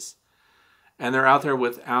as it is. And they're out there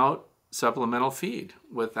without supplemental feed,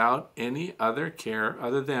 without any other care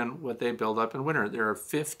other than what they build up in winter. There are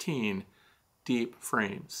 15 deep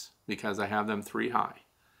frames because I have them 3 high.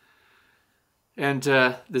 And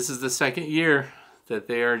this is the second year that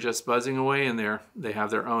they are just buzzing away in there. They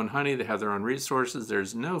have their own honey, they have their own resources.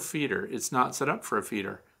 There's no feeder. It's not set up for a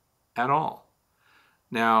feeder at all.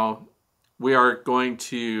 Now, we are going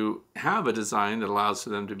to have a design that allows for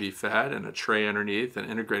them to be fed and a tray underneath and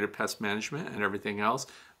integrated pest management and everything else.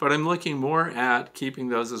 But I'm looking more at keeping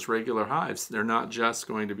those as regular hives. They're not just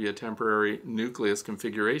going to be a temporary Nucleus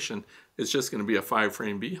configuration. It's just going to be a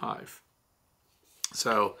 5-frame beehive.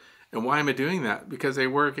 So, and why am I doing that? Because they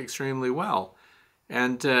work extremely well.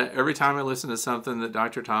 And every time I listen to something that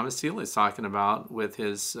Dr. Thomas Seeley is talking about with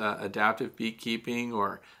his adaptive beekeeping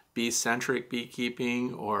or bee-centric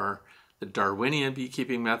beekeeping or the Darwinian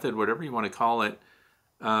beekeeping method, whatever you want to call it,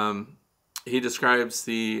 he describes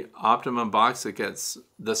the optimum box that gets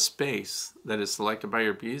the space that is selected by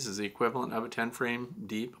your bees is the equivalent of a 10-frame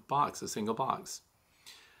deep box, a single box.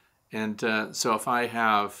 And so if I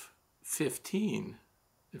have 15,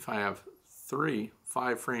 if I have 3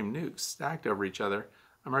 5-frame nukes stacked over each other,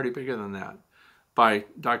 I'm already bigger than that. By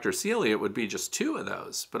Dr. Seeley, it would be just 2 of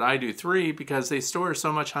those, but I do 3 because they store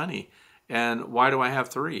so much honey. And why do I have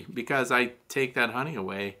 3? Because I take that honey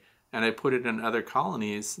away and I put it in other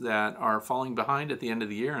colonies that are falling behind at the end of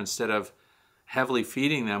the year. Instead of heavily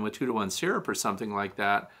feeding them with 2-to-1 syrup or something like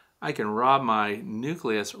that, I can rob my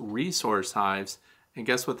Nucleus resource hives, and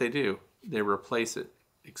guess what they do? They replace it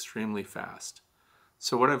extremely fast.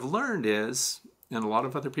 So what I've learned is, and a lot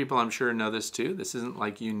of other people I'm sure know this too, this isn't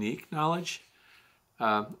like unique knowledge,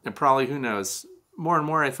 and probably, who knows, more and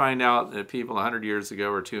more I find out that people 100 years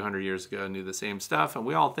ago or 200 years ago knew the same stuff, and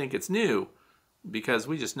we all think it's new because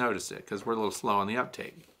we just noticed it because we're a little slow on the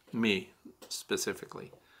uptake, me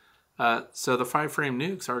specifically. So the 5-frame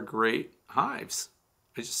nukes are great hives.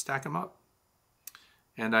 I just stack them up.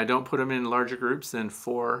 And I don't put them in larger groups than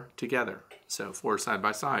 4 together. So 4 side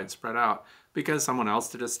by side, spread out. Because someone else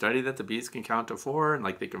did a study that the bees can count to 4, and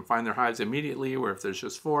like they can find their hives immediately, where if there's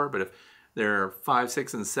just 4, but if there are 5,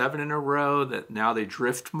 6, and 7 in a row, that now they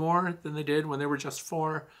drift more than they did when they were just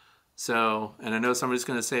 4. So, and I know somebody's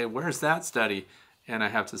going to say, where's that study? And I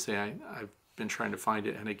have to say, I've been trying to find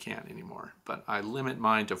it and I can't anymore. But I limit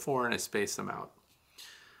mine to 4 and I space them out.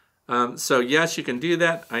 So yes, you can do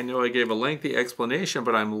that. I know I gave a lengthy explanation,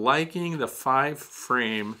 but I'm liking the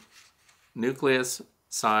 5-frame nucleus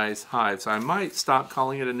size hive. So I might stop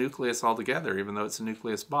calling it a nucleus altogether, even though it's a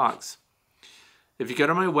nucleus box. If you go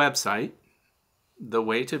to my website,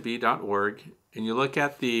 thewaytobee.org, and you look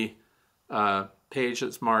at the page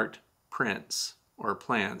that's marked prints or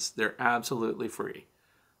plans, they're absolutely free.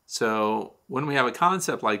 So when we have a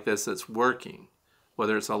concept like this that's working,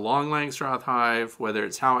 whether it's a long Langstroth hive, whether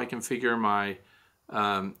it's how I configure my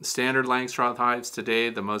standard Langstroth hives today,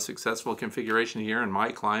 the most successful configuration here in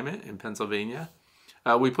my climate in Pennsylvania,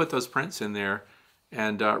 we put those prints in there,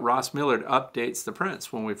 and Ross Millard updates the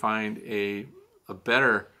prints when we find a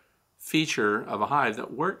better feature of a hive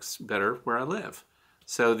that works better where I live.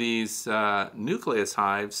 So these nucleus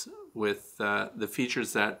hives with the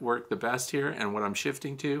features that work the best here and what I'm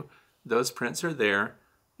shifting to, those prints are there,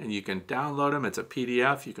 and you can download them. It's a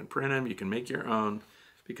PDF. You can print them. You can make your own,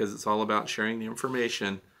 because it's all about sharing the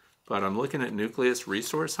information. But I'm looking at nucleus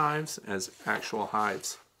resource hives as actual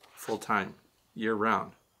hives, full-time,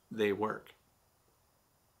 year-round. They work.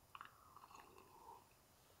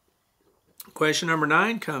 Question number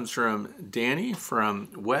 9 comes from Danny from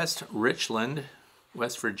West Richland,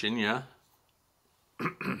 West Virginia.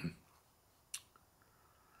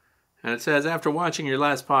 And it says, after watching your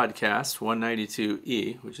last podcast,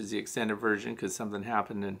 192E, which is the extended version because something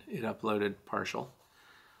happened and it uploaded partial,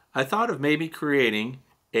 I thought of maybe creating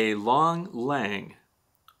a long lang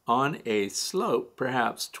on a slope,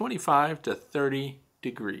 perhaps 25 to 30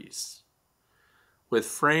 degrees, with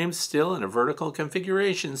frames still in a vertical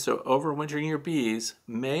configuration so overwintering your bees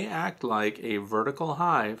may act like a vertical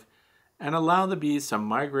hive and allow the bees to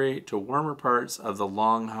migrate to warmer parts of the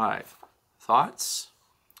long hive. Thoughts?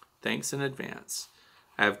 Thanks in advance.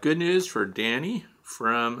 I have good news for Danny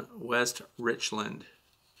from West Richland.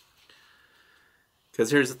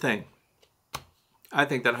 Because here's the thing. I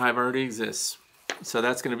think that hive already exists. So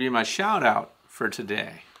that's going to be my shout out for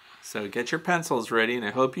today. So get your pencils ready, and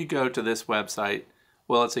I hope you go to this website.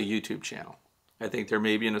 Well, it's a YouTube channel. I think there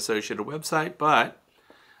may be an associated website, but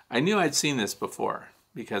I knew I'd seen this before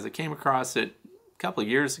because I came across it a couple of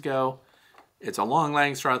years ago. It's a long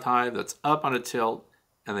Langstroth hive that's up on a tilt,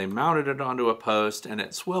 and they mounted it onto a post, and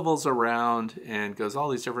it swivels around and goes all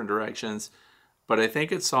these different directions. But I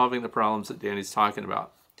think it's solving the problems that Danny's talking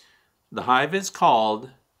about. The hive is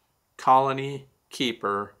called Colony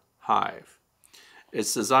Keeper Hive.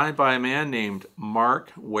 It's designed by a man named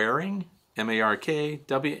Mark Waring, M-A-R-K-W-A-R-I-N-G,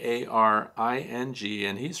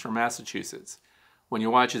 and he's from Massachusetts. When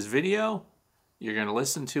you watch his video, you're going to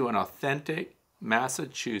listen to an authentic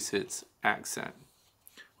Massachusetts accent,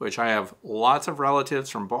 which I have lots of relatives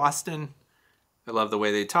from Boston. I love the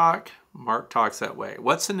way they talk. Mark talks that way.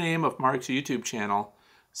 What's the name of Mark's YouTube channel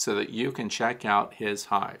so that you can check out his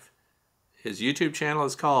hive? His YouTube channel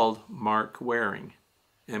is called Mark Waring.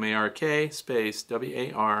 M-A-R-K space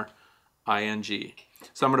W-A-R-I-N-G.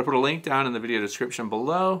 So I'm going to put a link down in the video description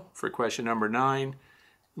below for question number 9,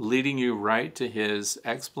 leading you right to his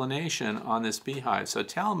explanation on this beehive. So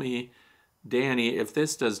tell me, Danny, if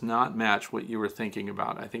this does not match what you were thinking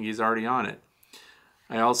about. I think he's already on it.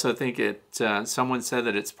 I also think someone said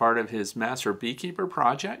that it's part of his Master Beekeeper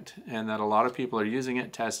project and that a lot of people are using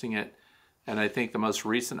it, testing it. And I think the most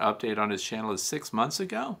recent update on his channel is 6 months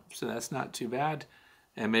ago, so that's not too bad.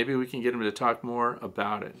 And maybe we can get him to talk more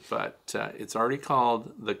about it. But it's already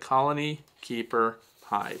called the Colony Keeper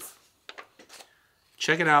Hive.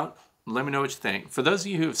 Check it out. Let me know what you think. For those of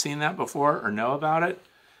you who have seen that before or know about it,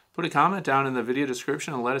 put a comment down in the video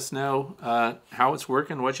description and let us know how it's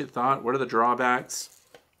working, what you thought, what are the drawbacks.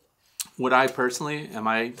 Would I personally,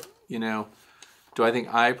 do I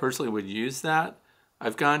think I personally would use that?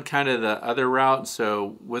 I've gone kind of the other route,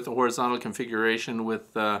 so with the horizontal configuration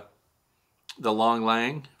with the long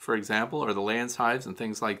lang, for example, or the Lance hives and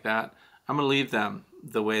things like that, I'm going to leave them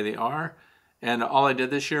the way they are. And all I did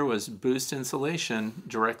this year was boost insulation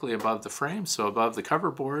directly above the frame, so above the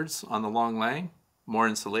cover boards on the long lang, more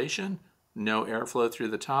insulation, no airflow through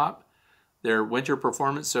the top. Their winter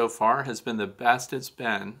performance so far has been the best it's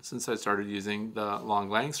been since I started using the long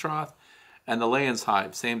Langstroth. And the Lance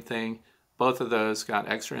hive, same thing. Both of those got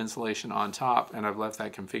extra insulation on top, and I've left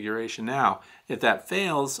that configuration now. If that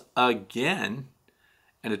fails again,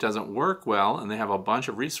 and it doesn't work well, and they have a bunch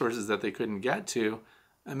of resources that they couldn't get to,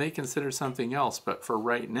 I may consider something else. But for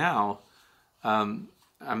right now, I'm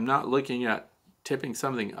not looking at tipping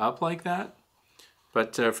something up like that.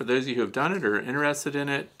 But for those of you who have done it or are interested in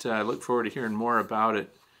it, I look forward to hearing more about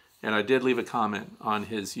it. And I did leave a comment on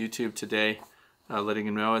his YouTube today, letting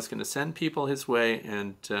him know I was going to send people his way,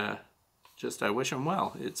 and I wish him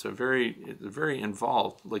well. It's a very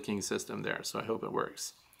involved looking system there, so I hope it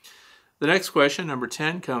works. The next question, number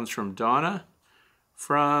 10, comes from Donna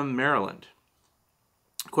from Maryland.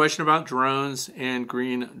 Question about drones and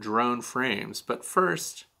green drone frames. But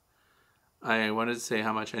first, I wanted to say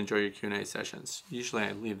how much I enjoy your Q&A sessions. Usually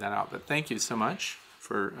I leave that out, but thank you so much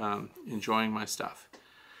for enjoying my stuff.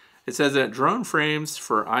 It says that drone frames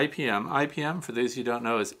for IPM. IPM, for those who don't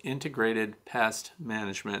know, is Integrated Pest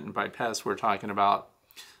Management. And by pest, we're talking about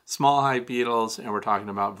small hive beetles, and we're talking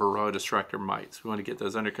about Varroa destructor mites. We want to get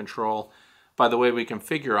those under control by the way we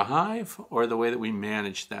configure a hive or the way that we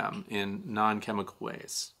manage them in non-chemical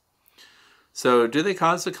ways. So do they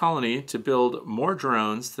cause the colony to build more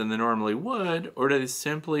drones than they normally would, or do they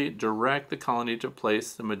simply direct the colony to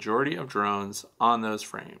place the majority of drones on those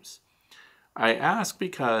frames? I ask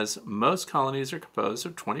because most colonies are composed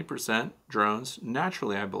of 20% drones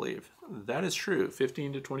naturally, I believe. That is true,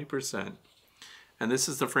 15 to 20%. And this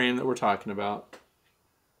is the frame that we're talking about.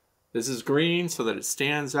 This is green so that it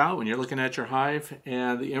stands out when you're looking at your hive,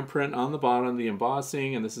 and the imprint on the bottom, the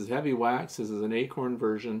embossing, and this is heavy wax. This is an acorn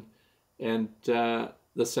version, and the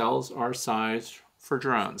cells are sized for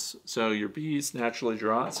drones. So your bees naturally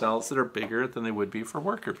draw out cells that are bigger than they would be for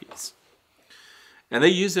worker bees. And they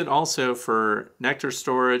use it also for nectar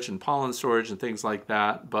storage and pollen storage and things like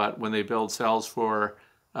that, but when they build cells for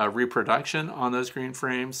reproduction on those green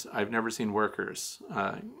frames, I've never seen workers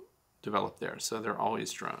develop there, so they're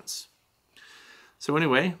always drones. So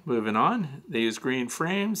anyway, moving on, they use green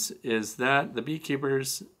frames is that the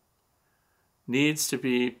beekeepers needs to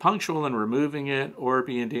be punctual in removing it or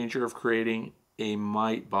be in danger of creating a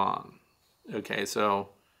mite bomb. Okay, so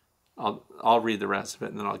I'll read the rest of it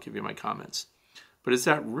and then I'll give you my comments. But is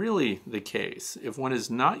that really the case? If one is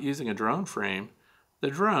not using a drone frame, the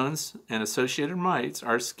drones and associated mites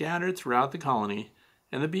are scattered throughout the colony,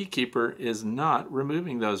 and the beekeeper is not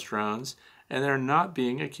removing those drones, and they're not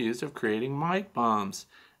being accused of creating mite bombs.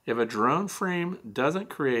 If a drone frame doesn't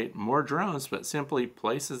create more drones but simply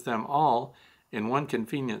places them all in one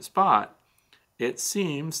convenient spot, it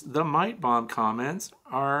seems the mite bomb comments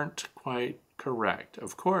aren't quite correct.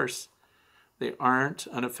 Of course, they aren't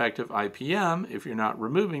an effective IPM if you're not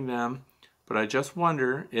removing them, but I just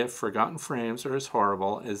wonder if forgotten frames are as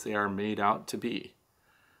horrible as they are made out to be.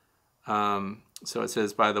 So it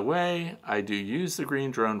says, by the way, I do use the green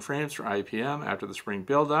drone frames for IPM after the spring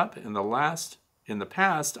buildup. In the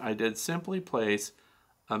past, I did simply place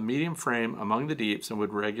a medium frame among the deeps and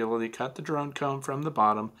would regularly cut the drone comb from the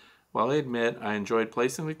bottom. While I admit I enjoyed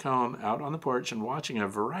placing the comb out on the porch and watching a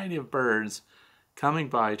variety of birds coming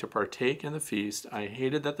by to partake in the feast, I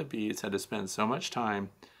hated that the bees had to spend so much time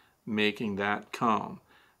making that comb.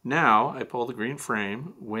 Now I pull the green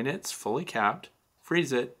frame when it's fully capped,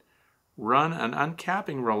 freeze it, run an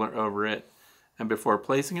uncapping roller over it, and before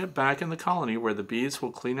placing it back in the colony where the bees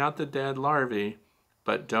will clean out the dead larvae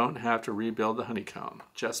but don't have to rebuild the honeycomb.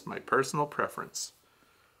 Just my personal preference.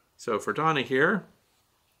 So for Donna here,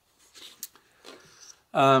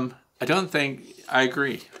 I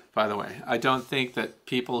agree, by the way. I don't think that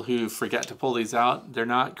people who forget to pull these out, they're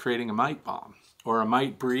not creating a mite bomb or a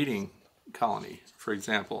mite breeding colony, for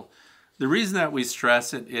example. The reason that we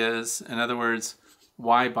stress it is, in other words,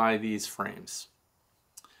 why buy these frames?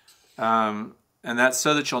 And that's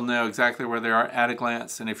so that you'll know exactly where they are at a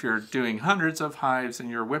glance. And if you're doing hundreds of hives and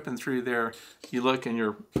you're whipping through there, you look and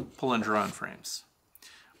you're pulling drone frames,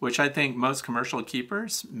 which I think most commercial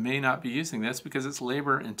keepers may not be using this because it's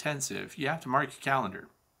labor intensive. You have to mark your calendar.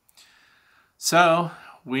 So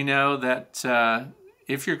we know that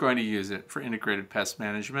if you're going to use it for integrated pest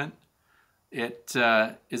management, it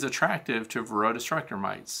is attractive to Varroa destructor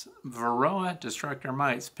mites. Varroa destructor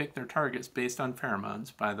mites pick their targets based on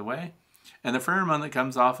pheromones, by the way. And the pheromone that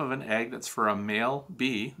comes off of an egg that's for a male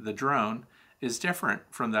bee, the drone, is different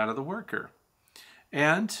from that of the worker.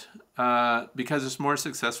 And because there's more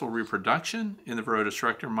successful reproduction in the Varroa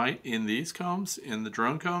destructor mite in these combs, in the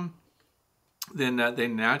drone comb, then they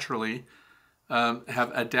naturally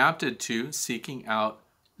have adapted to seeking out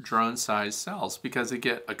drone-sized cells because they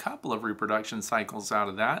get a couple of reproduction cycles out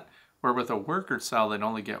of that, where with a worker cell, they'd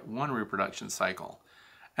only get one reproduction cycle.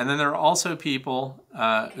 And then there are also people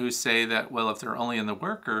who say that, well, if they're only in the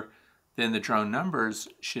worker, then the drone numbers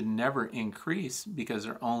should never increase because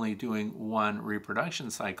they're only doing one reproduction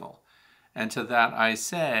cycle. And to that I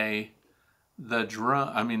say, the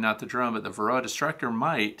Varroa destructor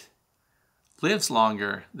mite lives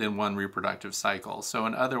longer than one reproductive cycle. So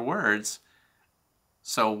in other words,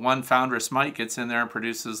 so one foundress mite gets in there and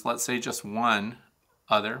produces, let's say, just one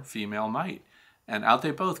other female mite. And out they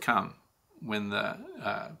both come when the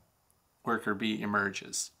worker bee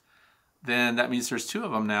emerges. Then that means there's two of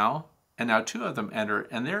them now, and now two of them enter,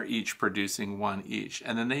 and they're each producing one each.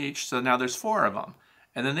 And then so now there's four of them.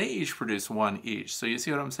 And then they each produce one each. So you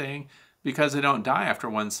see what I'm saying? Because they don't die after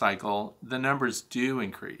one cycle, the numbers do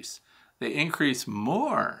increase. They increase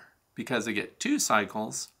more because they get 2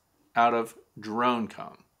 cycles out of drone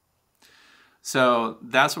comb. So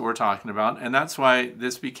that's what we're talking about. And that's why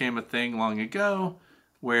this became a thing long ago,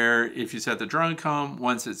 where if you set the drone comb,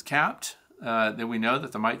 once it's capped, then we know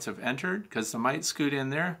that the mites have entered, because the mites scoot in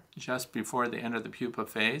there just before they enter the pupa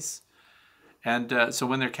phase. And so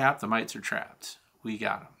when they're capped, the mites are trapped. We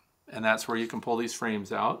got them. And that's where you can pull these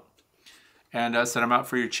frames out and set them out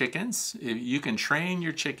for your chickens. You can train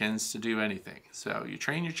your chickens to do anything. So you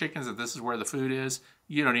train your chickens that this is where the food is.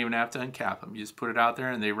 You don't even have to uncap them. You just put it out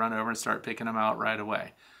there and they run over and start picking them out right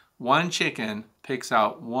away. One chicken picks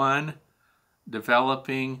out one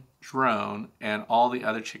developing drone, and all the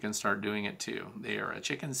other chickens start doing it too. They are a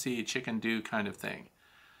chicken see, chicken do kind of thing.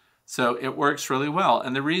 So it works really well.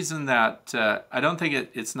 And the reason that I don't think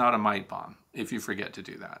it's not a mite bomb if you forget to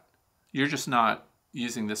do that. You're just not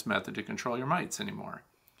using this method to control your mites anymore.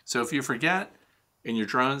 So if you forget and your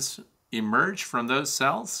drones emerge from those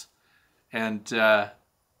cells and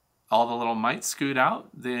all the little mites scoot out,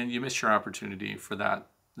 then you miss your opportunity for that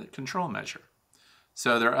control measure.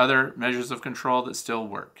 So there are other measures of control that still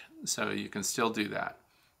work. So you can still do that.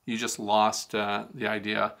 You just lost the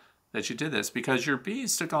idea that you did this because your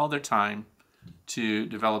bees took all their time to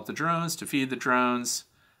develop the drones, to feed the drones,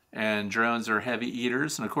 and drones are heavy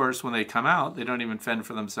eaters. And of course, when they come out, they don't even fend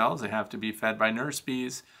for themselves. They have to be fed by nurse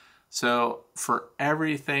bees. So for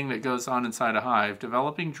everything that goes on inside a hive,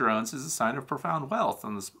 developing drones is a sign of profound wealth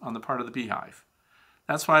on the part of the beehive.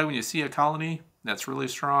 That's why when you see a colony that's really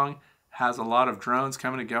strong, has a lot of drones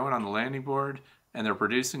coming and going on the landing board, and they're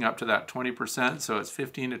producing up to that 20%, so it's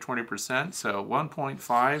 15 to 20%. So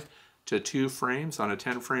 1.5 to 2 frames on a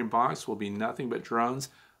 10-frame box will be nothing but drones,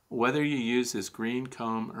 whether you use this green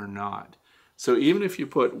comb or not. So even if you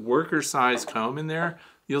put worker-size comb in there,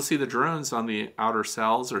 you'll see the drones on the outer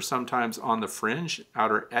cells or sometimes on the fringe,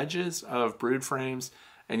 outer edges of brood frames,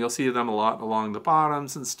 and you'll see them a lot along the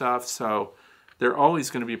bottoms and stuff. So they're always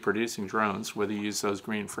going to be producing drones, whether you use those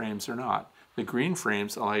green frames or not. The green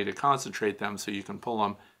frames allow you to concentrate them so you can pull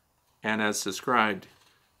them and, as described,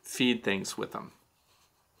 feed things with them.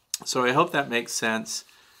 So I hope that makes sense.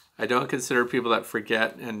 I don't consider people that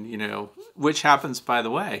forget, and which happens, by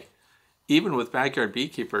the way, even with backyard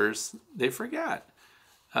beekeepers, they forget.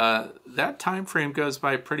 That time frame goes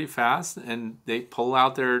by pretty fast, and they pull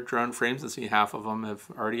out their drone frames and see half of them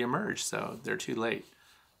have already emerged, so they're too late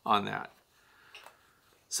on that.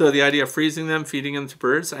 So the idea of freezing them, feeding them to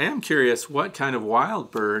birds, I am curious what kind of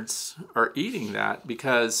wild birds are eating that,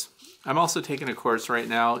 because I'm also taking a course right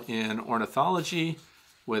now in ornithology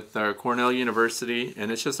with Cornell University,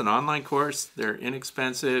 and it's just an online course. They're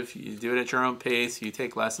inexpensive. You do it at your own pace. You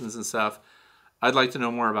take lessons and stuff. I'd like to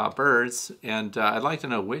know more about birds, and I'd like to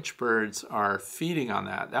know which birds are feeding on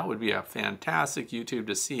that. That would be a fantastic YouTube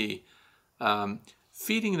to see.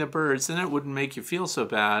 Feeding the birds, then it wouldn't make you feel so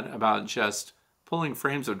bad about just pulling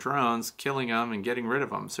frames of drones, killing them, and getting rid of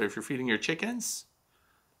them. So if you're feeding your chickens,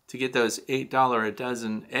 to get those $8 a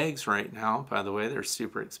dozen eggs right now, by the way, they're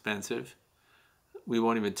super expensive. We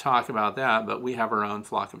won't even talk about that, but we have our own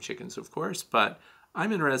flock of chickens, of course. But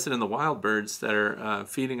I'm interested in the wild birds that are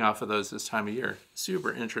feeding off of those this time of year.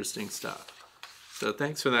 Super interesting stuff. So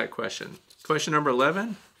thanks for that question. Question number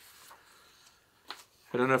 11.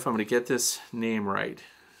 I don't know if I'm going to get this name right.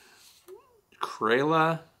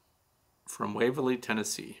 Krayla from Waverly,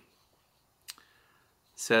 Tennessee.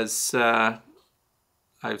 Says, I've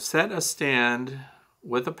set a stand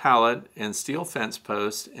with a pallet and steel fence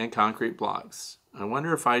post and concrete blocks. I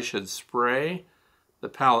wonder if I should spray the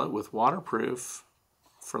pallet with waterproof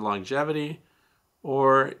for longevity,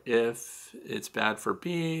 or if it's bad for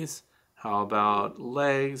bees. How about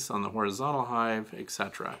legs on the horizontal hive,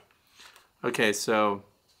 etc.? Okay, so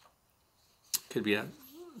could be a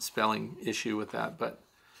spelling issue with that, but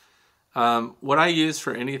what I use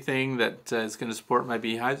for anything that is going to support my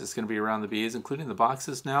beehives is going to be around the bees, including the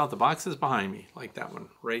boxes now. The boxes behind me, like that one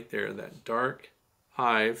right there, that dark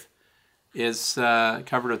hive, is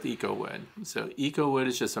covered with eco wood. So eco wood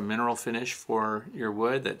is just a mineral finish for your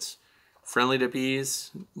wood that's friendly to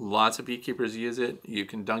bees. Lots of beekeepers use it. You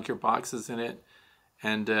can dunk your boxes in it,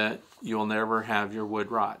 and you will never have your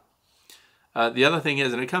wood rot. The other thing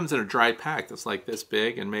is, and it comes in a dry pack that's like this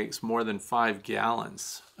big and makes more than 5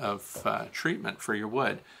 gallons of treatment for your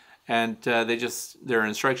wood. And there are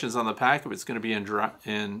instructions on the pack if it's going to be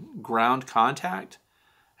in ground contact,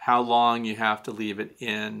 how long you have to leave it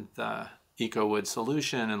in the eco wood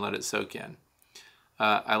solution and let it soak in.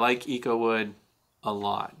 I like eco wood a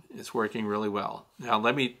lot. It's working really well. Now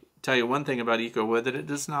let me tell you one thing about EcoWood that it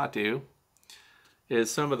does not do is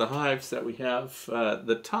some of the hives that we have,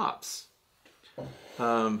 the tops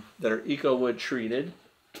that are EcoWood treated.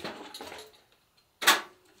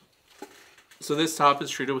 So this top is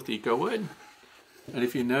treated with EcoWood. And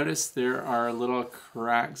if you notice, there are little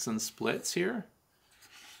cracks and splits here.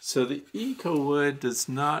 So the EcoWood does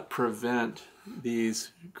not prevent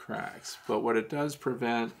these cracks, but what it does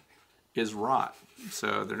prevent is rot.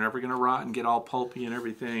 So they're never going to rot and get all pulpy and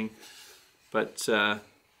everything, but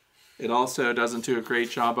it also doesn't do a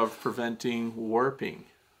great job of preventing warping.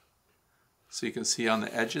 So you can see on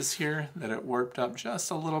the edges here that it warped up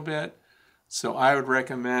just a little bit. So I would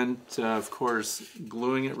recommend, of course,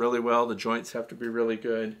 gluing it really well. The joints have to be really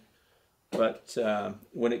good. But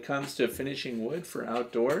when it comes to finishing wood for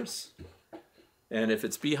outdoors, and if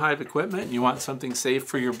it's beehive equipment and you want something safe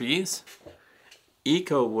for your bees,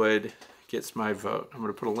 EcoWood gets my vote. I'm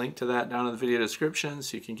going to put a link to that down in the video description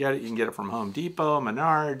so you can get it. You can get it from Home Depot,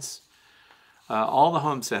 Menards. All the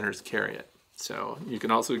home centers carry it. So you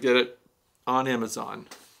can also get it on Amazon.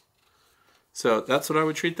 So that's what I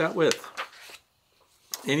would treat that with.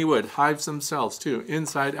 Any wood, hives themselves too,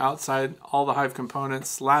 inside, outside, all the hive components,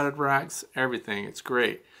 slatted racks, everything. It's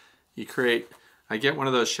great. You create, I get one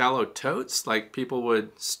of those shallow totes like people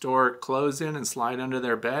would store clothes in and slide under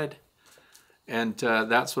their bed. And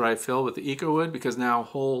that's what I fill with the EcoWood, because now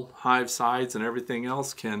whole hive sides and everything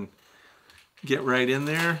else can get right in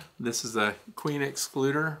there. This is a queen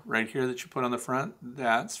excluder right here that you put on the front.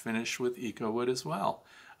 That's finished with EcoWood as well.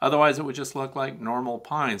 Otherwise, it would just look like normal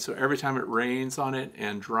pine. So every time it rains on it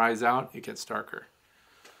and dries out, it gets darker.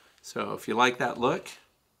 So if you like that look,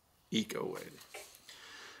 EcoWood.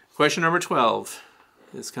 Question number 12.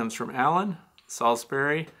 This comes from Alan,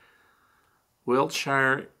 Salisbury,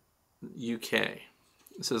 Wiltshire, UK. It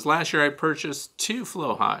says, last year I purchased 2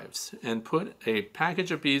 flow hives and put a package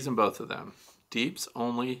of bees in both of them. Deeps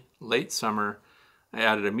only, late summer. I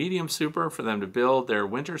added a medium super for them to build their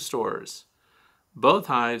winter stores. Both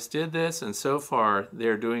hives did this, and so far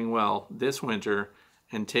they're doing well this winter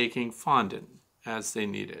and taking fondant as they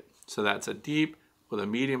need it. So that's a deep with a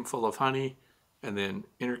medium full of honey and then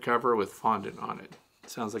inner cover with fondant on it.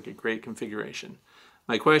 Sounds like a great configuration.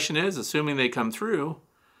 My question is, assuming they come through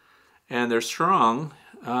and they're strong,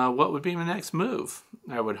 what would be my next move?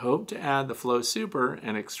 I would hope to add the Flow Super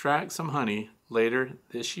and extract some honey later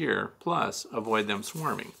this year, plus avoid them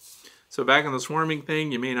swarming. So back on the swarming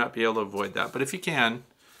thing, you may not be able to avoid that, but if you can,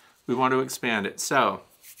 we want to expand it. So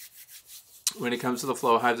when it comes to the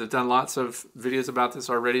flow hives, I've done lots of videos about this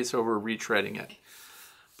already, so we're retreading it.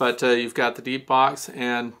 But you've got the deep box,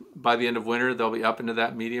 and by the end of winter, they'll be up into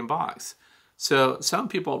that medium box. So some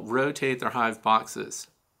people rotate their hive boxes.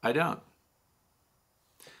 I don't.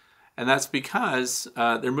 And that's because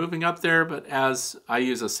they're moving up there, but as I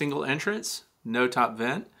use a single entrance, no top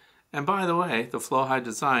vent. And by the way, the Flow Hive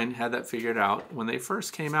design had that figured out when they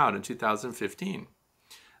first came out in 2015.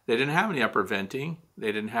 They didn't have any upper venting.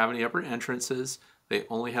 They didn't have any upper entrances. They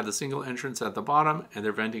only had the single entrance at the bottom, and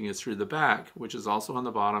their venting is through the back, which is also on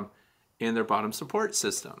the bottom in their bottom support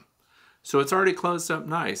system. So it's already closed up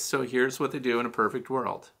nice. So here's what they do in a perfect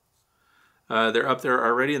world. They're up there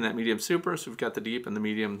already in that medium super, so we've got the deep and the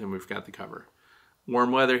medium, then we've got the cover.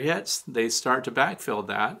 Warm weather hits, they start to backfill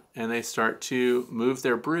that, and they start to move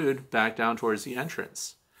their brood back down towards the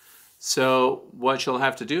entrance. So what you'll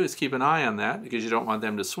have to do is keep an eye on that, because you don't want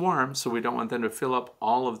them to swarm, so we don't want them to fill up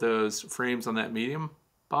all of those frames on that medium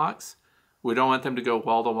box. We don't want them to go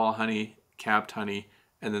wall-to-wall honey, capped honey,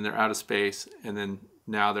 and then they're out of space, and then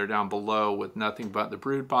now they're down below with nothing but the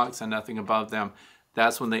brood box and nothing above them.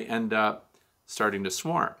 That's when they end up starting to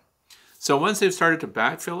swarm. So once they've started to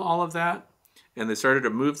backfill all of that, and they started to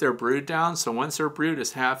move their brood down, so once their brood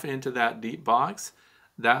is half into that deep box,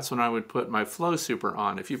 that's when I would put my Flow Super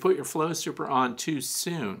on. If you put your Flow Super on too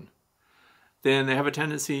soon, then they have a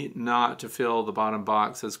tendency not to fill the bottom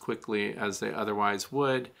box as quickly as they otherwise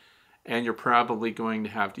would, and you're probably going to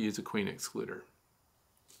have to use a queen excluder.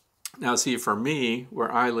 Now see, for me,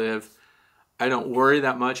 where I live, I don't worry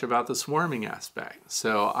that much about the swarming aspect,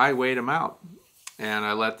 so I wait them out. And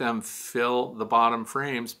I let them fill the bottom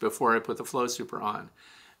frames before I put the Flow Super on,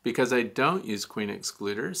 because I don't use queen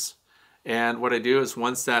excluders. And what I do is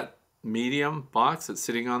once that medium box that's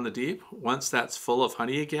sitting on the deep, once that's full of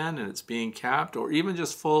honey again and it's being capped, or even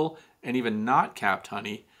just full and even not capped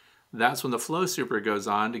honey, that's when the Flow Super goes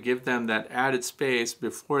on to give them that added space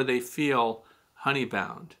before they feel honey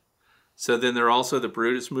bound. So then the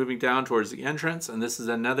brood is moving down towards the entrance, and this is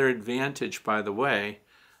another advantage, by the way,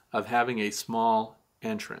 of having a small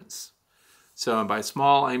entrance. So and by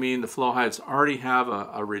small, I mean the flow hives already have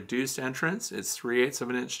a reduced entrance. It's 3/8 of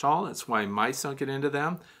an inch tall. That's why mice don't get into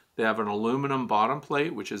them. They have an aluminum bottom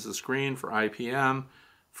plate, which is a screen for IPM,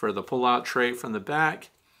 for the pull-out tray from the back.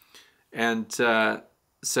 And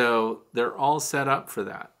so they're all set up for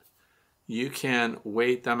that. You can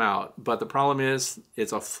wait them out. But the problem is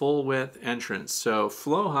it's a full width entrance. So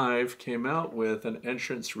Flow Hive came out with an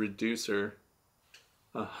entrance reducer.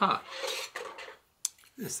 Aha.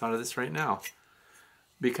 I just thought of this right now.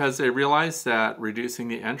 Because they realize that reducing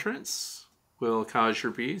the entrance will cause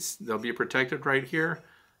your bees, they'll be protected right here,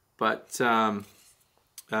 but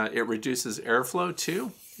it reduces airflow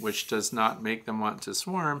too, which does not make them want to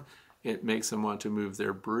swarm. It makes them want to move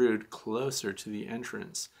their brood closer to the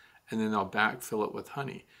entrance, and then they'll backfill it with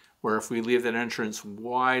honey. Where if we leave that entrance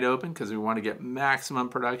wide open because we want to get maximum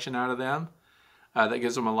production out of them, that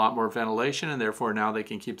gives them a lot more ventilation, and therefore now they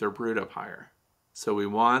can keep their brood up higher. So we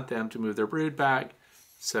want them to move their brood back.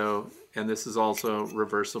 So, and this is also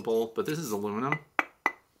reversible, but this is aluminum.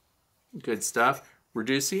 Good stuff.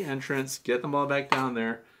 Reduce the entrance, get them all back down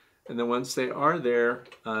there, and then once they are there,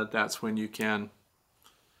 that's when you can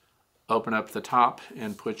open up the top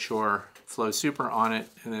and put your Flow Super on it,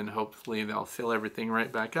 and then hopefully they'll fill everything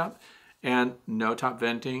right back up. And no top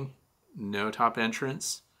venting, no top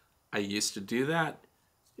entrance. I used to do that.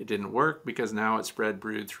 It didn't work because now it spread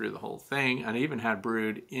brood through the whole thing, and I even had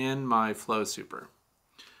brood in my Flow Super.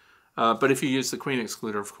 But if you use the queen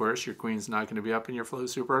excluder, of course, your queen's not going to be up in your Flow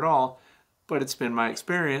Super at all. But it's been my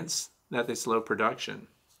experience that they slow production.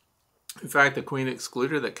 In fact, the queen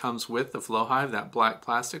excluder that comes with the Flow Hive, that black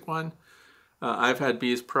plastic one, I've had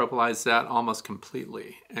bees propolize that almost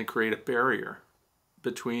completely and create a barrier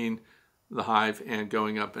between the hive and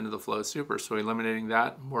going up into the Flow Super. So eliminating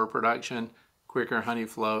that, more production, quicker honey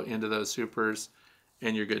flow into those supers,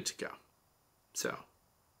 and you're good to go. So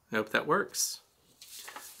I hope that works.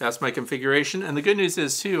 That's my configuration. And the good news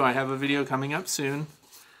is too, I have a video coming up soon.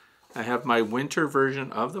 I have my winter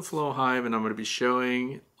version of the Flow Hive, and I'm going to be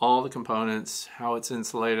showing all the components, how it's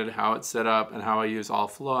insulated, how it's set up, and how I use all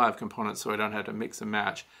Flow Hive components so I don't have to mix and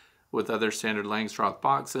match with other standard Langstroth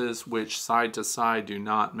boxes, which side to side do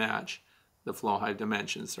not match the Flow Hive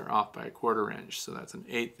dimensions. They're off by 1/4 inch, so that's an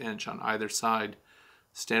 1/8 inch on either side.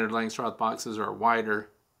 Standard Langstroth boxes are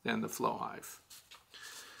wider than the Flow Hive.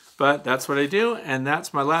 But that's what I do, and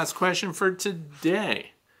that's my last question for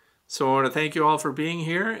today. So I want to thank you all for being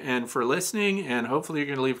here and for listening, and hopefully you're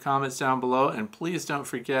going to leave comments down below. And please don't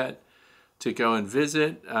forget to go and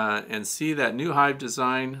visit and see that new hive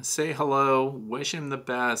design. Say hello, wish him the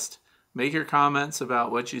best, make your comments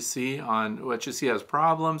about what you see as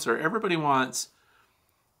problems, or everybody wants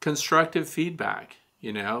constructive feedback.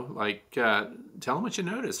 You know, like tell them what you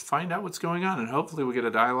noticed, find out what's going on, and hopefully we'll get a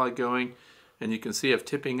dialogue going. And you can see if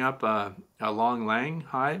tipping up a long lang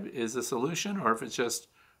hive is a solution, or if it's just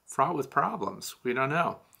fraught with problems. We don't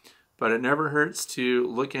know. But it never hurts to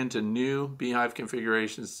look into new beehive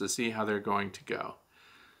configurations to see how they're going to go.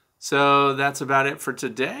 So that's about it for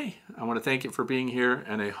today. I want to thank you for being here,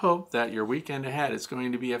 and I hope that your weekend ahead is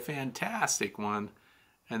going to be a fantastic one,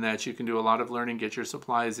 and that you can do a lot of learning, get your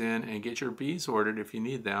supplies in, and get your bees ordered if you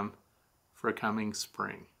need them for coming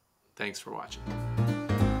spring. Thanks for watching.